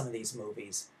some of these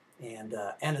movies, and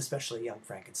especially Young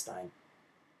Frankenstein.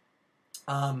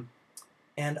 And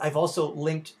I've also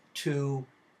linked to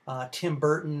Tim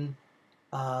Burton,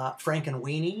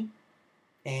 Frankenweenie,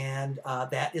 and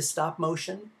that is stop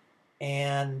motion,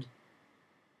 and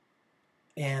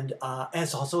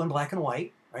it's also in black and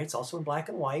white, right? It's also in black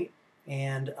and white,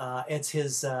 and it's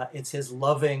his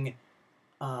loving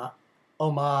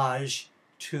homage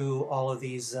to all of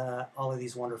these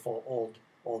wonderful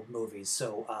old movies.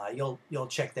 So you'll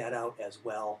check that out as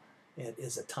well. It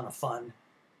is a ton of fun,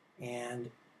 and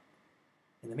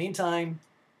in the meantime,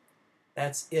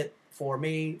 that's it for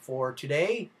me for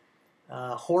today.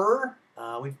 Horror.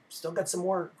 We've still got some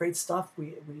more great stuff.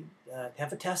 We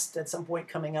have a test at some point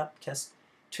coming up, test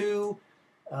 2.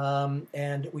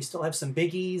 And we still have some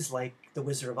biggies like The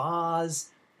Wizard of Oz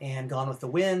and Gone with the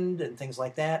Wind and things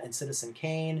like that, and Citizen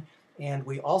Kane. And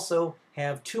we also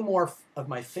have 2 more of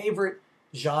my favorite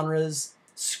genres,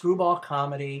 screwball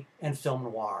comedy and film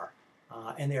noir.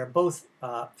 And they are both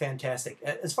fantastic.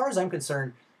 As far as I'm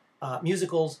concerned,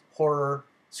 musicals, horror,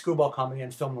 screwball comedy,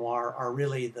 and film noir are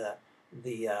really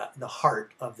the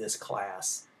heart of this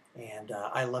class. And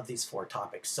I love these 4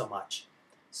 topics so much.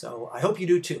 So I hope you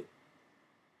do too.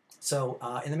 So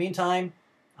in the meantime,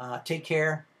 take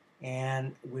care,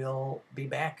 and we'll be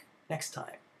back next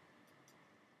time.